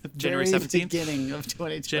 January 17th, beginning of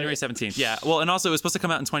 2020. January 17th. Yeah. Well, and also it was supposed to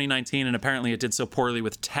come out in 2019, and apparently it did so poorly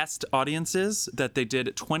with test audiences that they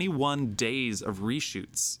did 21 days of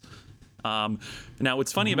reshoots. Now,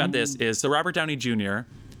 what's funny about this is, so Robert Downey Jr.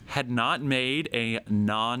 had not made a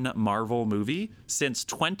non-Marvel movie since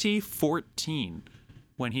 2014,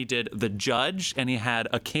 when he did The Judge and he had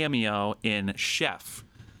a cameo in Chef.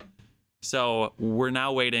 So we're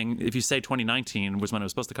now waiting, if you say 2019 was when it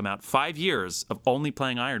was supposed to come out, 5 years of only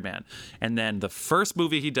playing Iron Man. And then the first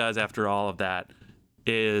movie he does after all of that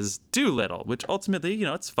is Dolittle, which ultimately,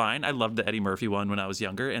 it's fine. I loved the Eddie Murphy one when I was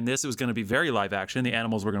younger. And this was going to be very live action. The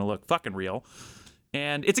animals were going to look fucking real.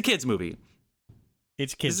 And it's a kid's movie.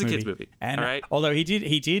 It's a kid's movie. And all right. Although he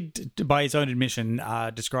did, by his own admission,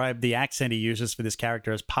 describe the accent he uses for this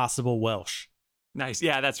character as passable Welsh. Nice.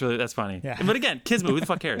 Yeah, that's funny. Yeah. But again, kids movie, who the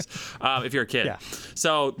fuck cares if you're a kid? Yeah.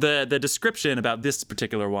 So the description about this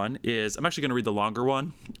particular one is, I'm actually going to read the longer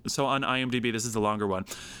one. So on IMDb, this is the longer one.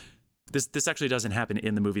 This actually doesn't happen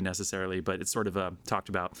in the movie necessarily, but it's sort of talked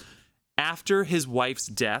about. After his wife's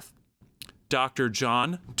death, Dr.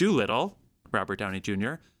 John Dolittle, Robert Downey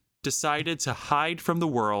Jr., decided to hide from the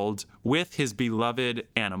world with his beloved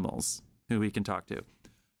animals, who he can talk to.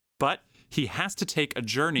 But he has to take a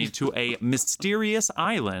journey to a mysterious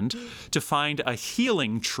island to find a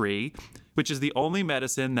healing tree, which is the only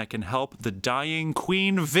medicine that can help the dying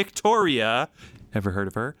Queen Victoria, ever heard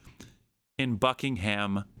of her, in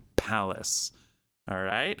Buckingham Palace. All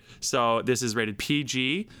right. So this is rated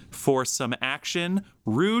PG for some action,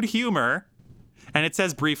 rude humor, and it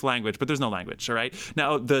says brief language, but there's no language. All right.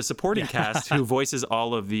 Now, the supporting cast who voices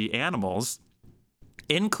all of the animals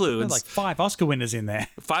includes like 5 Oscar winners in there.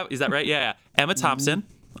 5, is that right? Yeah. Emma Thompson,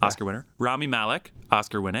 Oscar winner. Rami Malek,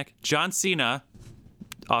 Oscar winner. John Cena,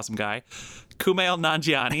 awesome guy. Kumail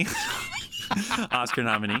Nanjiani, Oscar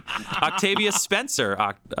nominee. Octavia Spencer,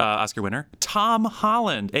 Oscar winner. Tom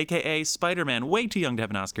Holland, a.k.a. Spider-Man, way too young to have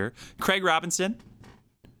an Oscar. Craig Robinson.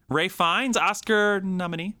 Ray Fiennes, Oscar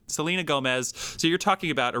nominee. Selena Gomez. So you're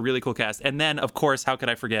talking about a really cool cast. And then, of course, how could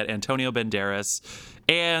I forget Antonio Banderas?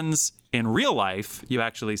 And in real life, you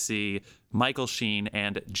actually see Michael Sheen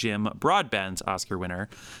and Jim Broadbent, Oscar winner.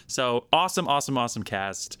 So awesome, awesome, awesome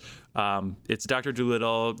cast. It's Dr.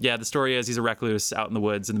 Dolittle. Yeah, the story is he's a recluse out in the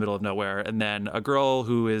woods in the middle of nowhere. And then a girl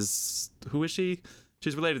who is she?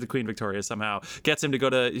 She's related to Queen Victoria somehow. Gets him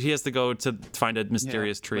to he has to go to find a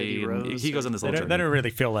mysterious tree. And he goes on this little journey. They don't really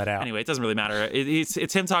fill that out. Anyway, it doesn't really matter.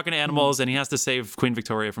 It's him talking to animals, and he has to save Queen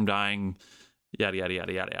Victoria from dying. Yada, yada,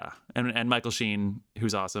 yada, yada, yada. And Michael Sheen,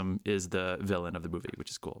 who's awesome, is the villain of the movie, which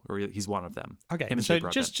is cool. Or he's one of them. Okay, so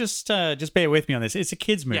just bear with me on this. It's a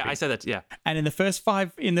kids movie. Yeah, I said that. Yeah. And in the first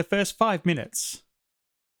 5 minutes,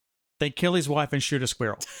 they kill his wife and shoot a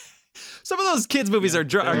squirrel. Some of those kids' movies are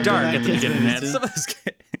dark at the beginning, man. Some of those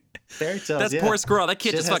fairy tales. That's poor squirrel. That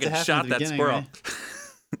kid just fucking shot that squirrel. Right?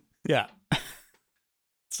 Yeah.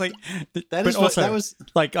 It's like that was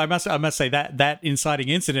like I must say that inciting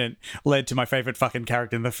incident led to my favorite fucking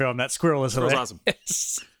character in the film. That squirrel is hilarious. Awesome.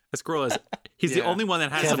 That squirrel is. He's the only one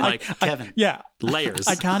that has Kevin. Layers.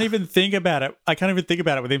 I can't even think about it.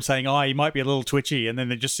 With him saying, "Oh, he might be a little twitchy," and then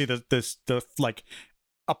they just see the like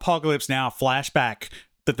Apocalypse Now flashback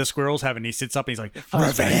that the squirrels have, and he sits up and he's like,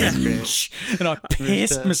 revenge. And I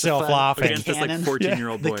pissed myself laughing. Against this like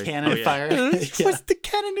 14-year-old boy. The cannon fire. The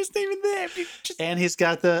cannon isn't even there. And he's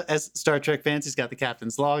got as Star Trek fans, he's got the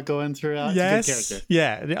Captain's Log going throughout. Yes. Good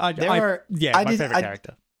character. Yeah. My favorite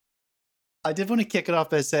character. I did want to kick it off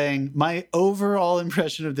by saying my overall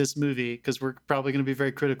impression of this movie, because we're probably going to be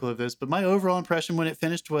very critical of this, but my overall impression when it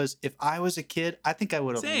finished was, if I was a kid, I think I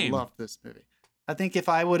would have loved this movie. I think if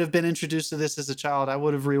I would have been introduced to this as a child, I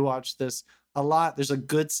would have rewatched this a lot. There's a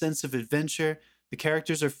good sense of adventure. The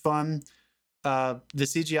characters are fun. The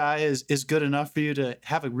CGI is good enough for you to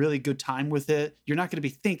have a really good time with it. You're not going to be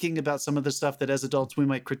thinking about some of the stuff that as adults we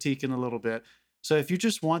might critique in a little bit. So if you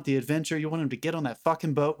just want the adventure, you want him to get on that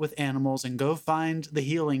fucking boat with animals and go find the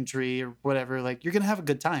healing tree or whatever, like, you're going to have a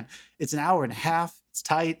good time. It's an hour and a half. It's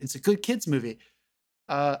tight. It's a good kids movie.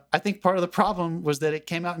 I think part of the problem was that it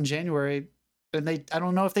came out in January, and I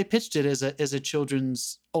don't know if they pitched it as a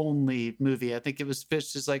children's only movie. I think it was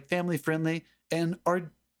pitched as like family friendly, and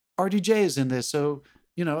RDJ is in this, so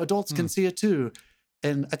adults can see it too.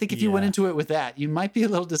 And I think if you went into it with that, you might be a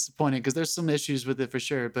little disappointed, because there's some issues with it for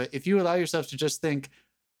sure. But if you allow yourself to just think,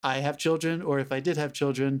 I have children, or if I did have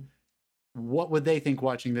children, what would they think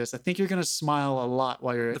watching this? I think you're going to smile a lot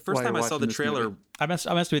while you're. The first time I saw the trailer, movie. I must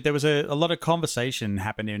admit, there was a lot of conversation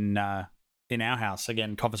happened in our house.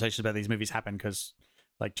 Again, conversations about these movies happen because,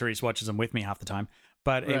 like, Therese watches them with me half the time.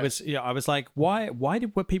 But It was, I was like, why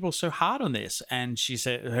were people so hard on this? And she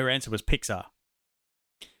said her answer was Pixar.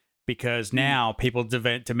 Because now people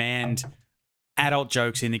demand adult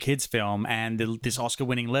jokes in the kids' film and this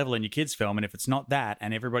Oscar-winning level in your kids' film, and if it's not that,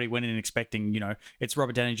 and everybody went in expecting, it's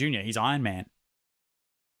Robert Downey Jr., he's Iron Man,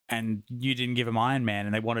 and you didn't give him Iron Man,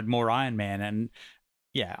 and they wanted more Iron Man, and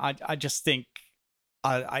I just think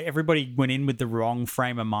everybody went in with the wrong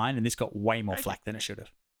frame of mind, and this got way more flack than it should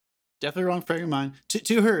have. Definitely wrong frame of mind.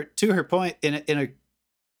 To her point, in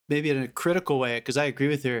a critical way, because I agree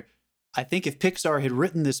with her. I think if Pixar had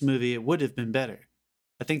written this movie, it would have been better.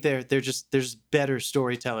 I think there's better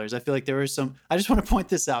storytellers. I feel like there were some. I just want to point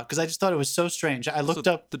this out because I just thought it was so strange. I looked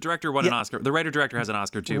up. The director won an Oscar. The writer-director has an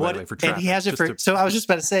Oscar too, by the way, for Traffic. And he has it for. So I was just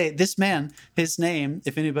about to say, this man, his name,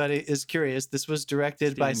 if anybody is curious, this was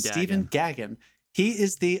directed by Stephen Gaghan. He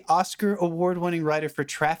is the Oscar award-winning writer for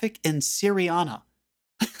Traffic and Syriana.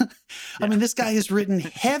 I mean, this guy has written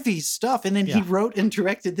heavy stuff, and then he wrote and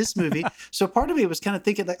directed this movie. So part of me was kind of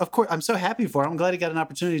thinking, like, of course, I'm so happy for him. I'm glad he got an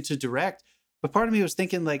opportunity to direct. But part of me was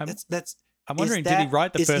thinking, like, I'm wondering, did he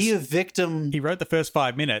write the first? Is he a victim? He wrote the first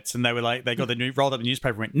 5 minutes, and they were like, they got rolled up the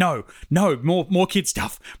newspaper and went, no, more kid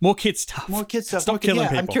stuff, more kid stuff. Stop killing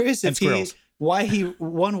people. I'm curious if why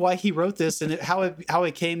he wrote this and how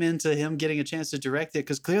it came into him getting a chance to direct it,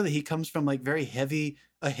 because clearly he comes from like a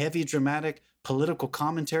heavy dramatic political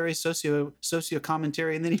commentary, socio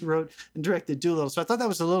commentary, and then he wrote and directed Dolittle. So I thought that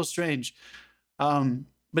was a little strange. But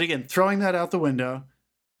again, throwing that out the window,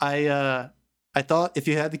 I thought if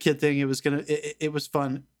you had the kid thing, it was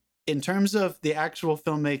fun. In terms of the actual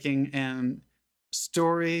filmmaking and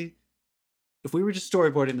story, if we were just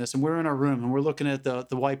storyboarding this and we're in our room and we're looking at the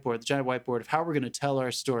whiteboard, the giant whiteboard of how we're going to tell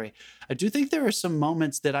our story, I do think there are some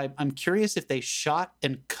moments that I'm curious if they shot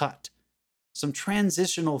and cut. Some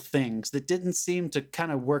transitional things that didn't seem to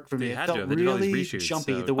kind of work for me. It felt really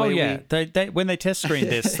jumpy. The way they when they test screened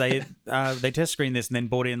this, they test screened this and then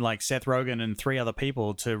brought in like Seth Rogen and 3 other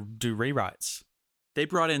people to do rewrites. They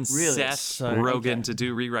brought in Seth Rogen to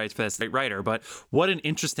do rewrites for this writer, but what an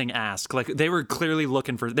interesting ask! Like they were clearly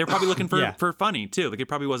they're probably looking for funny too. Like it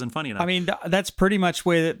probably wasn't funny enough. I mean, that's pretty much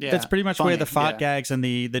where where the fart gags and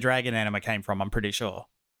the dragon anima came from. I'm pretty sure.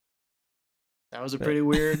 That was a pretty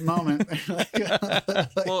weird moment.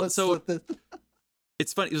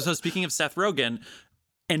 It's funny. So speaking of Seth Rogen,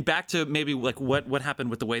 and back to maybe like what happened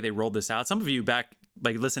with the way they rolled this out. Some of you back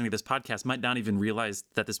like listening to this podcast might not even realize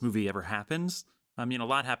that this movie ever happens. I mean, a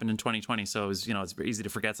lot happened in 2020, so it's very easy to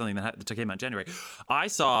forget something that came out in January. I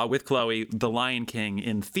saw with Chloe The Lion King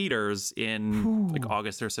in theaters in like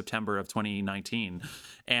August or September of 2019,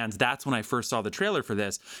 and that's when I first saw the trailer for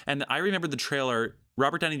this. And I remember the trailer.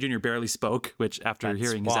 Robert Downey Jr. barely spoke, which after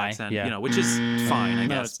hearing his accent, which is fine, I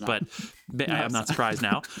guess. But I'm not surprised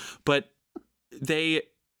now. But they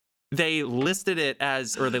listed it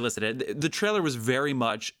as, or they listed it. The trailer was very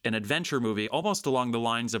much an adventure movie, almost along the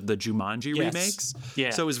lines of the Jumanji remakes.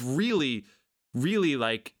 Yeah. So it was really, really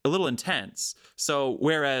like a little intense. So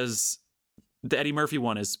whereas the Eddie Murphy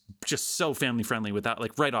one is just so family friendly without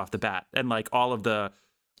like right off the bat, and like all of the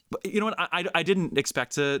you know what? I didn't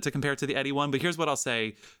expect to compare it to the Eddie one, but here's what I'll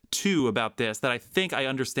say too about this that I think I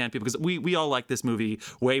understand people, because we all like this movie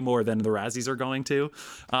way more than the Razzies are going to.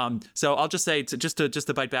 So I'll just say just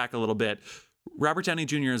to bite back a little bit. Robert Downey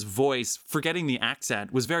Jr.'s voice, forgetting the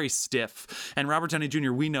accent, was very stiff. And Robert Downey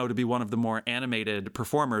Jr. we know to be one of the more animated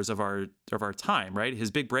performers of our time, right?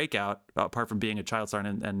 His big breakout, apart from being a child star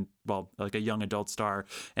and well, like a young adult star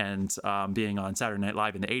and being on Saturday Night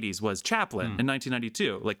Live in the 80s, was Chaplin in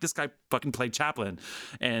 1992. Like, this guy fucking played Chaplin.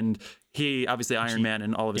 And he, obviously Iron Man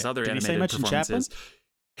and all of his other animated performances.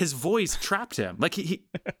 His voice trapped him. Like he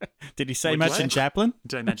did he say much in Chaplin?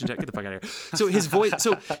 Did I mention Get the fuck out of here. So his voice.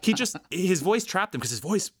 So his voice trapped him because his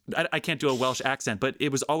voice. I can't do a Welsh accent, but it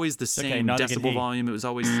was always the same decibel volume. It was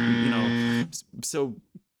always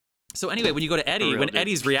So anyway, when you go to Eddie, when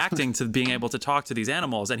Eddie's reacting to being able to talk to these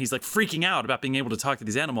animals, and he's like freaking out about being able to talk to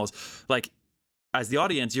these animals, like, as the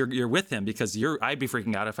audience, you're with him, because I'd be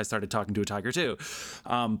freaking out if I started talking to a tiger too.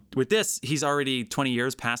 With this, he's already 20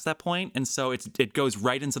 years past that point, and so it goes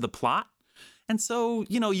right into the plot. And so,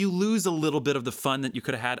 you lose a little bit of the fun that you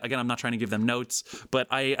could have had. Again, I'm not trying to give them notes, but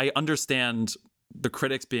I understand the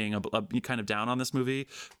critics being a kind of down on this movie,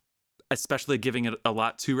 especially giving it a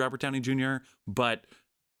lot to Robert Downey Jr., but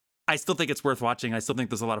I still think it's worth watching. I still think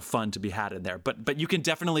there's a lot of fun to be had in there, but you could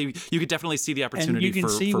definitely see the opportunity. And you can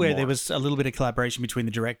see where more. There was a little bit of collaboration between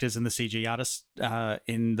the directors and the CG artists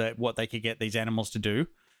in what they could get these animals to do,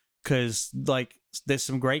 because like there's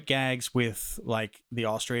some great gags with like the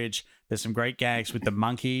ostrich. There's some great gags with the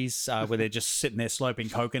monkeys where they're just sitting there sloping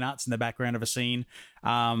coconuts in the background of a scene.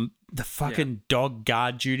 The fucking dog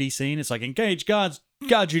guard duty scene. It's like, engage guard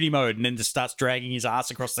duty mode, and then just starts dragging his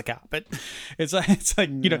ass across the carpet. It's like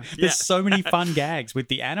there's so many fun gags with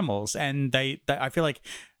the animals, and they I feel like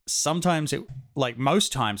sometimes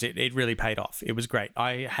most times it really paid off. It was great.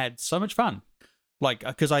 I had so much fun. Like,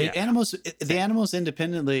 because the animals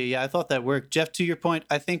independently, I thought that worked. Jeff, to your point,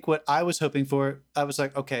 I think what I was hoping for, I was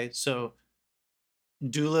like, okay, so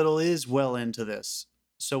Dolittle is well into this.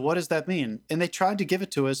 So what does that mean? And they tried to give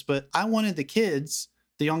it to us, but I wanted the kids,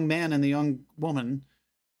 the young man and the young woman,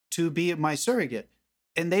 to be my surrogate.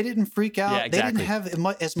 And they didn't freak out. Yeah, exactly. They didn't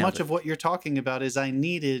have as much of what you're talking about as I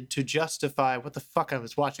needed to justify what the fuck I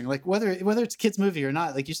was watching. Like, whether it's a kid's movie or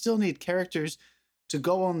not, like, you still need characters to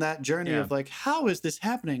go on that journey of like, how is this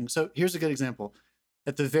happening? So here's a good example.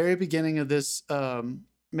 At the very beginning of this,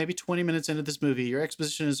 maybe 20 minutes into this movie, your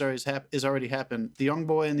exposition is already happened. The young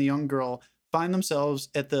boy and the young girl find themselves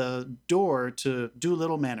at the door to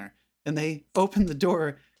Dolittle Manor, and they open the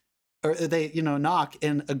door, or they knock,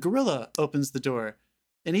 and a gorilla opens the door.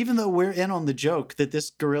 And even though we're in on the joke that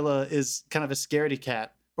this gorilla is kind of a scaredy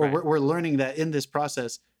cat, or we're learning that in this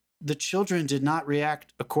process, the children did not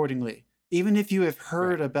react accordingly. Even if you have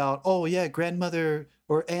heard about, oh yeah, grandmother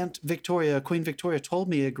or Aunt Victoria, Queen Victoria told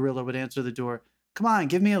me a gorilla would answer the door. Come on,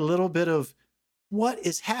 give me a little bit of what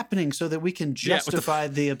is happening so that we can justify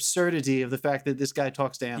the absurdity of the fact that this guy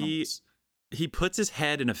talks to animals. He puts his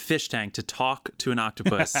head in a fish tank to talk to an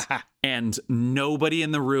octopus, and nobody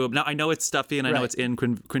in the room. Now, I know it's stuffy, and I know it's in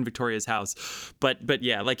Queen Victoria's house, but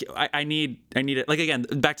yeah, like I need it. Like, again,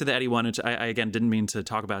 back to the Eddie one, which I again didn't mean to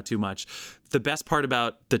talk about too much. The best part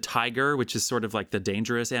about the tiger, which is sort of like the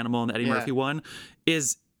dangerous animal in the Eddie Murphy one,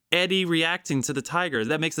 is Eddie reacting to the tiger.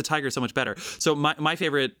 That makes the tiger so much better. So my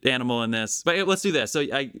favorite animal in this. But let's do this. So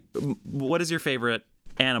what is your favorite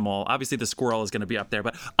animal? Obviously the squirrel is going to be up there,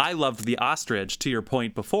 but I loved the ostrich, to your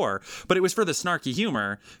point before, but it was for the snarky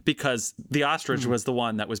humor, because the ostrich was the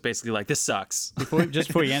one that was basically like, this sucks. Before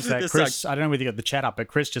you answer that, Chris, sucks. I don't know whether you got the chat up, but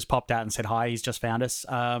Chris just popped out and said hi. He's just found us.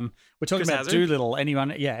 We're talking Chris about Hazard? Dolittle.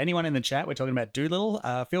 Anyone in the chat, we're talking about Dolittle.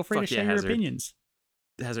 Feel free to share your opinions.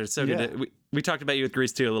 Hazard, so good. We talked about you with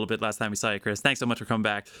Grease too a little bit last time we saw you, Chris. Thanks so much for coming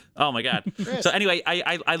back. Oh my God. So anyway,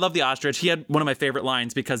 I love the ostrich. He had one of my favorite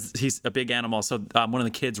lines because he's a big animal. So one of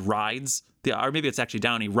the kids rides or maybe it's actually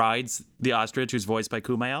Downey, rides the ostrich, who's voiced by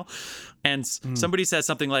Kumail. And somebody says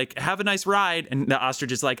something like, have a nice ride. And the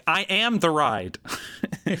ostrich is like, I am the ride.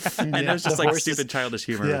 And it was just like stupid childish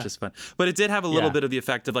humor, which is fun. But it did have a little bit of the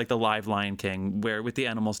effect of like the live Lion King, where with the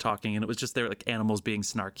animals talking, and it was just there like animals being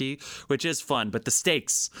snarky, which is fun. But the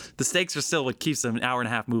stakes are still what keeps an hour and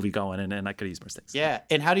a half movie going, and I could use more stakes. Yeah.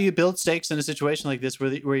 And how do you build stakes in a situation like this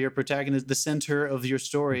where your protagonist, the center of your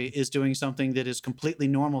story, is doing something that is completely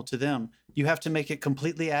normal to them? You have to make it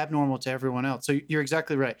completely abnormal to everyone else. So you're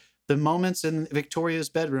exactly right. The moments in Victoria's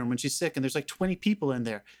bedroom when she's sick and there's like 20 people in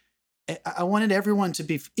there, I wanted everyone to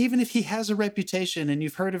be, even if he has a reputation and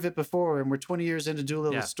you've heard of it before and we're 20 years into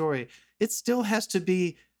Dolittle's story, it still has to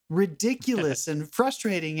be ridiculous and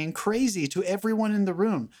frustrating and crazy to everyone in the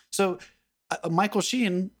room. So Michael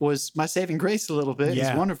Sheen was my saving grace a little bit. Yeah.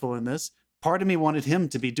 He's wonderful in this. Part of me wanted him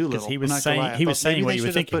to be Dolittle. He was saying what you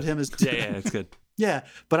were thinking. Put him as Yeah, it's good. Yeah,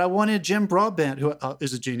 but I wanted Jim Broadbent, who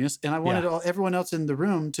is a genius, and I wanted everyone else in the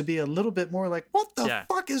room to be a little bit more like, what the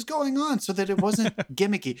fuck is going on? So that it wasn't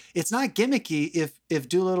gimmicky. It's not gimmicky if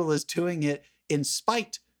Dolittle is doing it in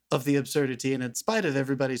spite of the absurdity and in spite of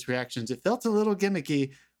everybody's reactions. It felt a little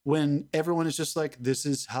gimmicky when everyone is just like, this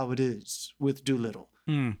is how it is with Dolittle.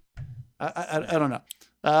 I don't know.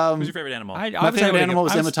 Who's your favorite animal? My favorite animal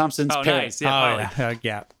was Emma Thompson's parrot. Nice. Yeah.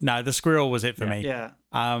 Yeah. No, the squirrel was it for me. Yeah.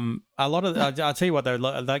 A lot of I'll tell you what though,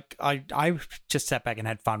 like I just sat back and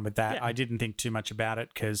had fun with that. Yeah. I didn't think too much about it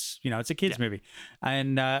because it's a kids movie,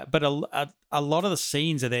 and but a lot of the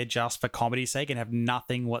scenes are there just for comedy's sake and have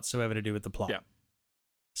nothing whatsoever to do with the plot. Yeah.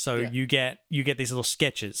 So you get these little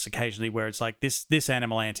sketches occasionally where it's like this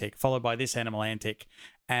animal antic followed by this animal antic,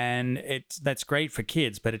 and that's great for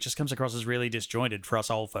kids, but it just comes across as really disjointed for us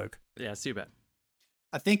old folk. Yeah, it's too bad.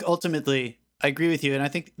 I think ultimately, I agree with you, and I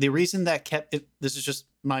think the reason that kept it, this is just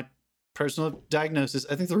my personal diagnosis.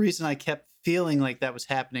 I think the reason I kept feeling like that was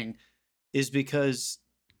happening is because,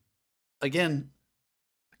 again,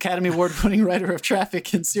 Academy Award-winning writer of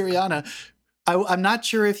Traffic in Sirianna, I'm not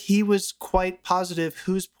sure if he was quite positive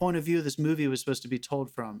whose point of view this movie was supposed to be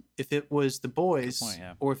told from, if it was the boys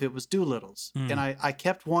or if it was Dolittle's. And I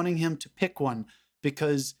kept wanting him to pick one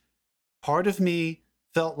because part of me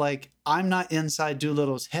felt like I'm not inside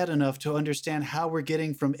Dolittle's head enough to understand how we're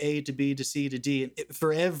getting from A to B to C to D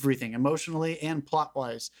for everything, emotionally and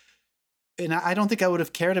plot-wise. And I don't think I would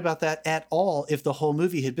have cared about that at all if the whole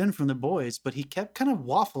movie had been from the boys, but he kept kind of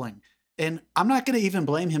waffling. And I'm not going to even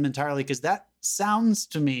blame him entirely because that sounds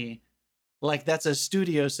to me like that's a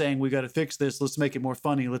studio saying, we got to fix this. Let's make it more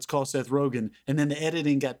funny. Let's call Seth Rogen. And then the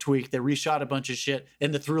editing got tweaked. They reshot a bunch of shit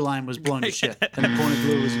and the through line was blown to shit. And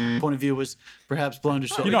the point of view was perhaps blown to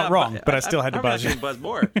shit. You're not wrong, but I still had to buzz you. Buzz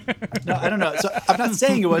more. No, I don't know. So I'm not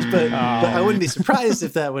saying it was, but I wouldn't be surprised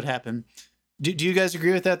if that would happen. Do you guys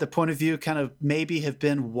agree with that? The point of view kind of maybe have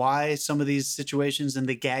been why some of these situations and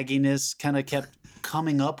the gagginess kind of kept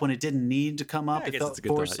coming up when it didn't need to come up. Yeah, It felt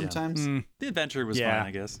forced sometimes. The adventure was fun,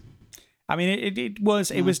 I guess. I mean, it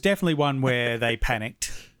was definitely one where they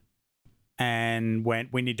panicked and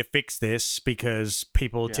went, we need to fix this because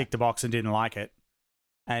people ticked the box and didn't like it.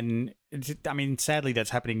 And I mean, sadly,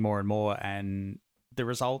 that's happening more and more. And the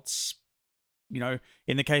results, in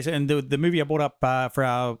the case, and the movie I brought up for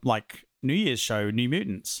our New Year's show, New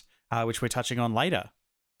Mutants, which we're touching on later,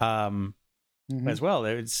 as well.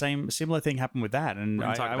 The similar thing happened with that, and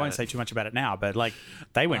I won't say too much about it now, but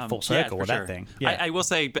they went full circle with that thing. Yeah, I will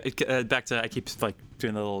say back to I keep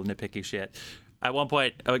doing the little nitpicky shit. At one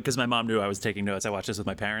point, because my mom knew I was taking notes, I watched this with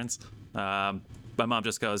my parents. My mom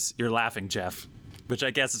just goes, "You're laughing, Jeff." Which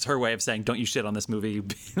I guess is her way of saying, don't you shit on this movie.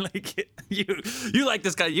 You like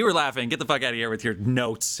this guy. You were laughing. Get the fuck out of here with your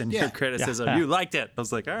notes and your criticism. Yeah. You liked it. I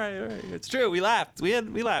was like, all right. It's true. We laughed. We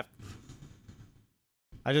laughed.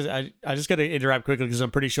 I just got to interrupt quickly because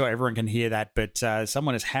I'm pretty sure everyone can hear that. But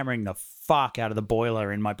someone is hammering the fuck out of the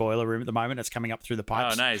boiler in my boiler room at the moment. It's coming up through the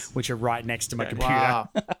pipes, which are right next to my computer. Wow.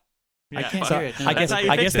 I can't hear it.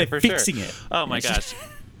 I guess they're fixing it. Oh my gosh.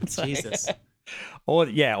 Jesus. Or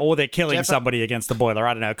they're killing somebody against the boiler.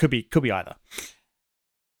 I don't know. It could be either.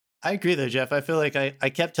 I agree though, Jeff. I feel like I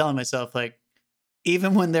kept telling myself,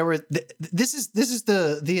 even when there were this is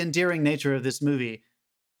the endearing nature of this movie,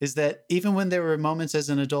 is that even when there were moments as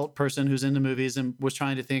an adult person who's into movies and was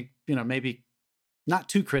trying to think, maybe not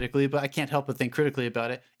too critically, but I can't help but think critically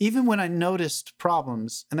about it. Even when I noticed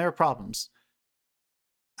problems, and there are problems,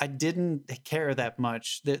 I didn't care that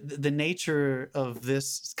much. The nature of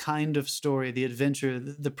this kind of story, the adventure,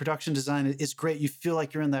 the production design is great. You feel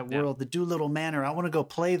like you're in that world. The Dolittle Manor, I want to go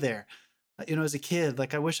play there. As a kid,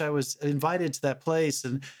 I wish I was invited to that place,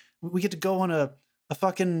 and we get to go on a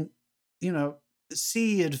fucking,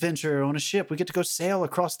 sea adventure on a ship. We get to go sail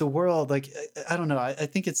across the world. I don't know. I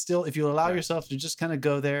think it's still, if you allow yourself to just kind of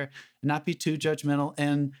go there and not be too judgmental,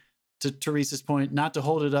 and to Teresa's point, not to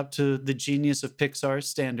hold it up to the genius of Pixar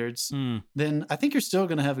standards, then I think you're still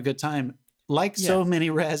going to have a good time. So many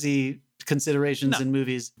Razzie considerations in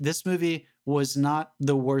movies, this movie was not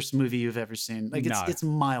the worst movie you've ever seen. It's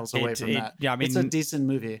miles away from that. Yeah, I mean, it's a decent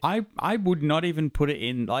movie. I would not even put it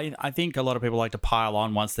in. I think a lot of people like to pile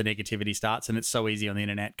on once the negativity starts, and it's so easy on the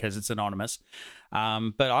internet because it's anonymous.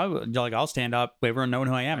 But I'll stand up, everyone knowing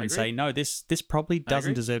who I am, and say, no, this probably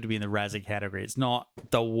doesn't deserve to be in the Razzie category. It's not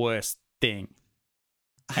the worst thing.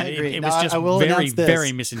 I agree. It was just very,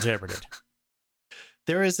 very misinterpreted.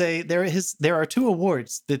 There are 2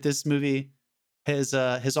 awards that this movie has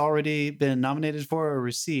already been nominated for or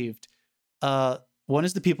received. One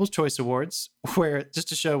is the People's Choice Awards, where just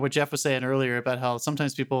to show what Jeff was saying earlier about how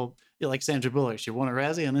sometimes people, like Sandra Bullock, she won a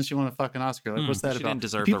Razzie and then she won a fucking Oscar. Like, what's that she about? didn't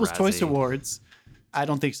deserve the People's the Choice Razzie. Awards. I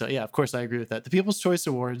don't think so. Yeah, of course I agree with that. The People's Choice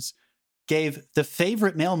Awards gave the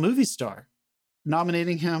favorite male movie star,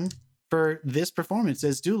 nominating him for this performance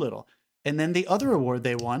as Dolittle. And then the other award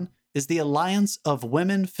they won is the Alliance of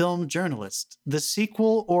Women Film Journalists, the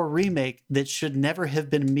sequel or remake that should never have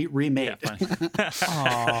been remade. Yeah,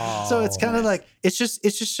 So it's kind of like it's just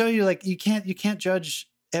show you like you can't judge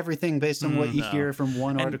everything based on what you hear from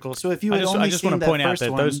one article. So if you had I just want to point out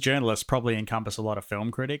that one, those journalists probably encompass a lot of film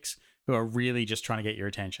critics who are really just trying to get your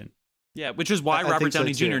attention. Yeah, which is why Robert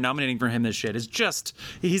Downey Jr. nominating for him this shit is just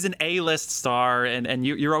he's an A-list star, and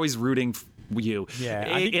you're always rooting for you.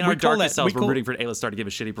 Yeah, in our darkest selves, we're rooting for an A-list star to give a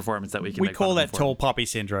shitty performance that we can. We call that tall poppy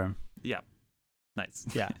syndrome. Yeah, nice.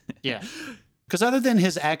 Yeah, yeah. Because other than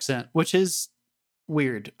his accent, which is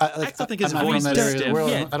weird, I still think his voice is stiff.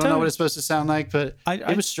 Yeah, I don't know what it's supposed to sound like, but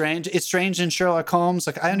it was strange. It's strange in Sherlock Holmes.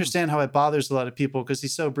 Like I understand how it bothers a lot of people because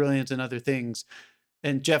he's so brilliant in other things.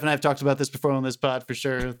 And Jeff and I have talked about this before on this pod for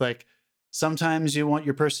sure. Like sometimes you want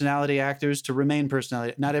your personality actors to remain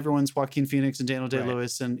personality. Not everyone's Joaquin Phoenix and Daniel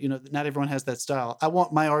Day-Lewis, and not everyone has that style. I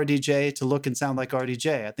want my RDJ to look and sound like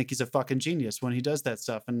RDJ. I think he's a fucking genius when he does that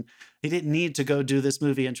stuff, and he didn't need to go do this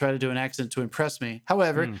movie and try to do an accent to impress me.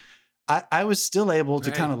 However, I was still able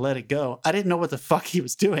to kind of let it go. I didn't know what the fuck he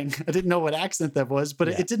was doing. I didn't know what accent that was, but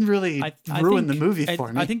it didn't really ruin the movie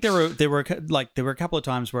for me. I think there were a couple of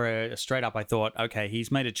times where straight up I thought, okay,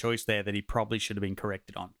 he's made a choice there that he probably should have been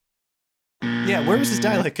corrected on. Yeah, where was his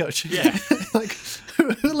dialect coach? Yeah. Like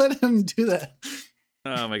who let him do that?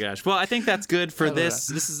 Oh my gosh. Well, I think that's good for this.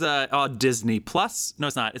 This is on Disney Plus. No,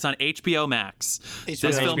 it's not. It's on HBO Max. This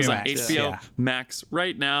film's on HBO Max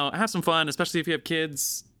right now. Have some fun, especially if you have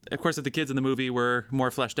kids. Of course, if the kids in the movie were more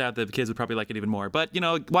fleshed out, the kids would probably like it even more. But,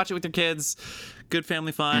 watch it with your kids. Good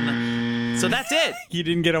family fun. So that's it. You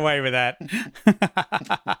didn't get away with that.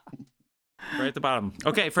 Right at the bottom.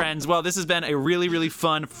 Okay, friends. Well, this has been a really, really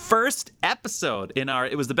fun first episode in our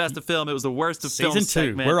It Was the Best of Film, It Was the Worst of Film Season 2.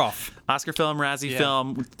 segment. We're off. Oscar film, Razzie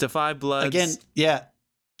film, Defy Bloods. Again, yeah.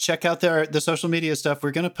 Check out the social media stuff. We're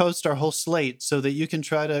going to post our whole slate so that you can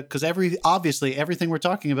try to, because obviously everything we're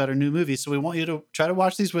talking about are new movies. So we want you to try to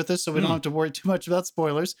watch these with us so we don't have to worry too much about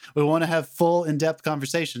spoilers. We want to have full in-depth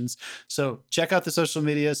conversations. So check out the social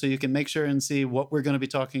media so you can make sure and see what we're going to be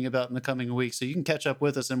talking about in the coming weeks. So you can catch up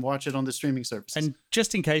with us and watch it on the streaming services. And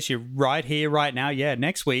just in case you're right here, right now,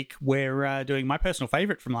 next week we're doing my personal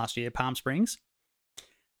favorite from last year, Palm Springs.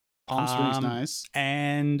 Palm Springs, nice.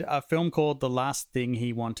 And a film called The Last Thing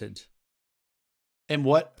He Wanted. And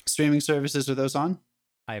what streaming services are those on?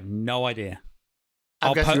 I have no idea.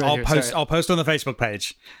 I'll post on the Facebook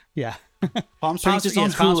page. Yeah. Palm Springs is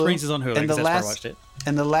on Hulu. Palm Springs is on Hulu. And that's where I watched it.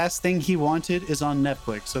 And The Last Thing He Wanted is on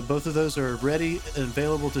Netflix. So both of those are ready and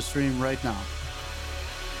available to stream right now.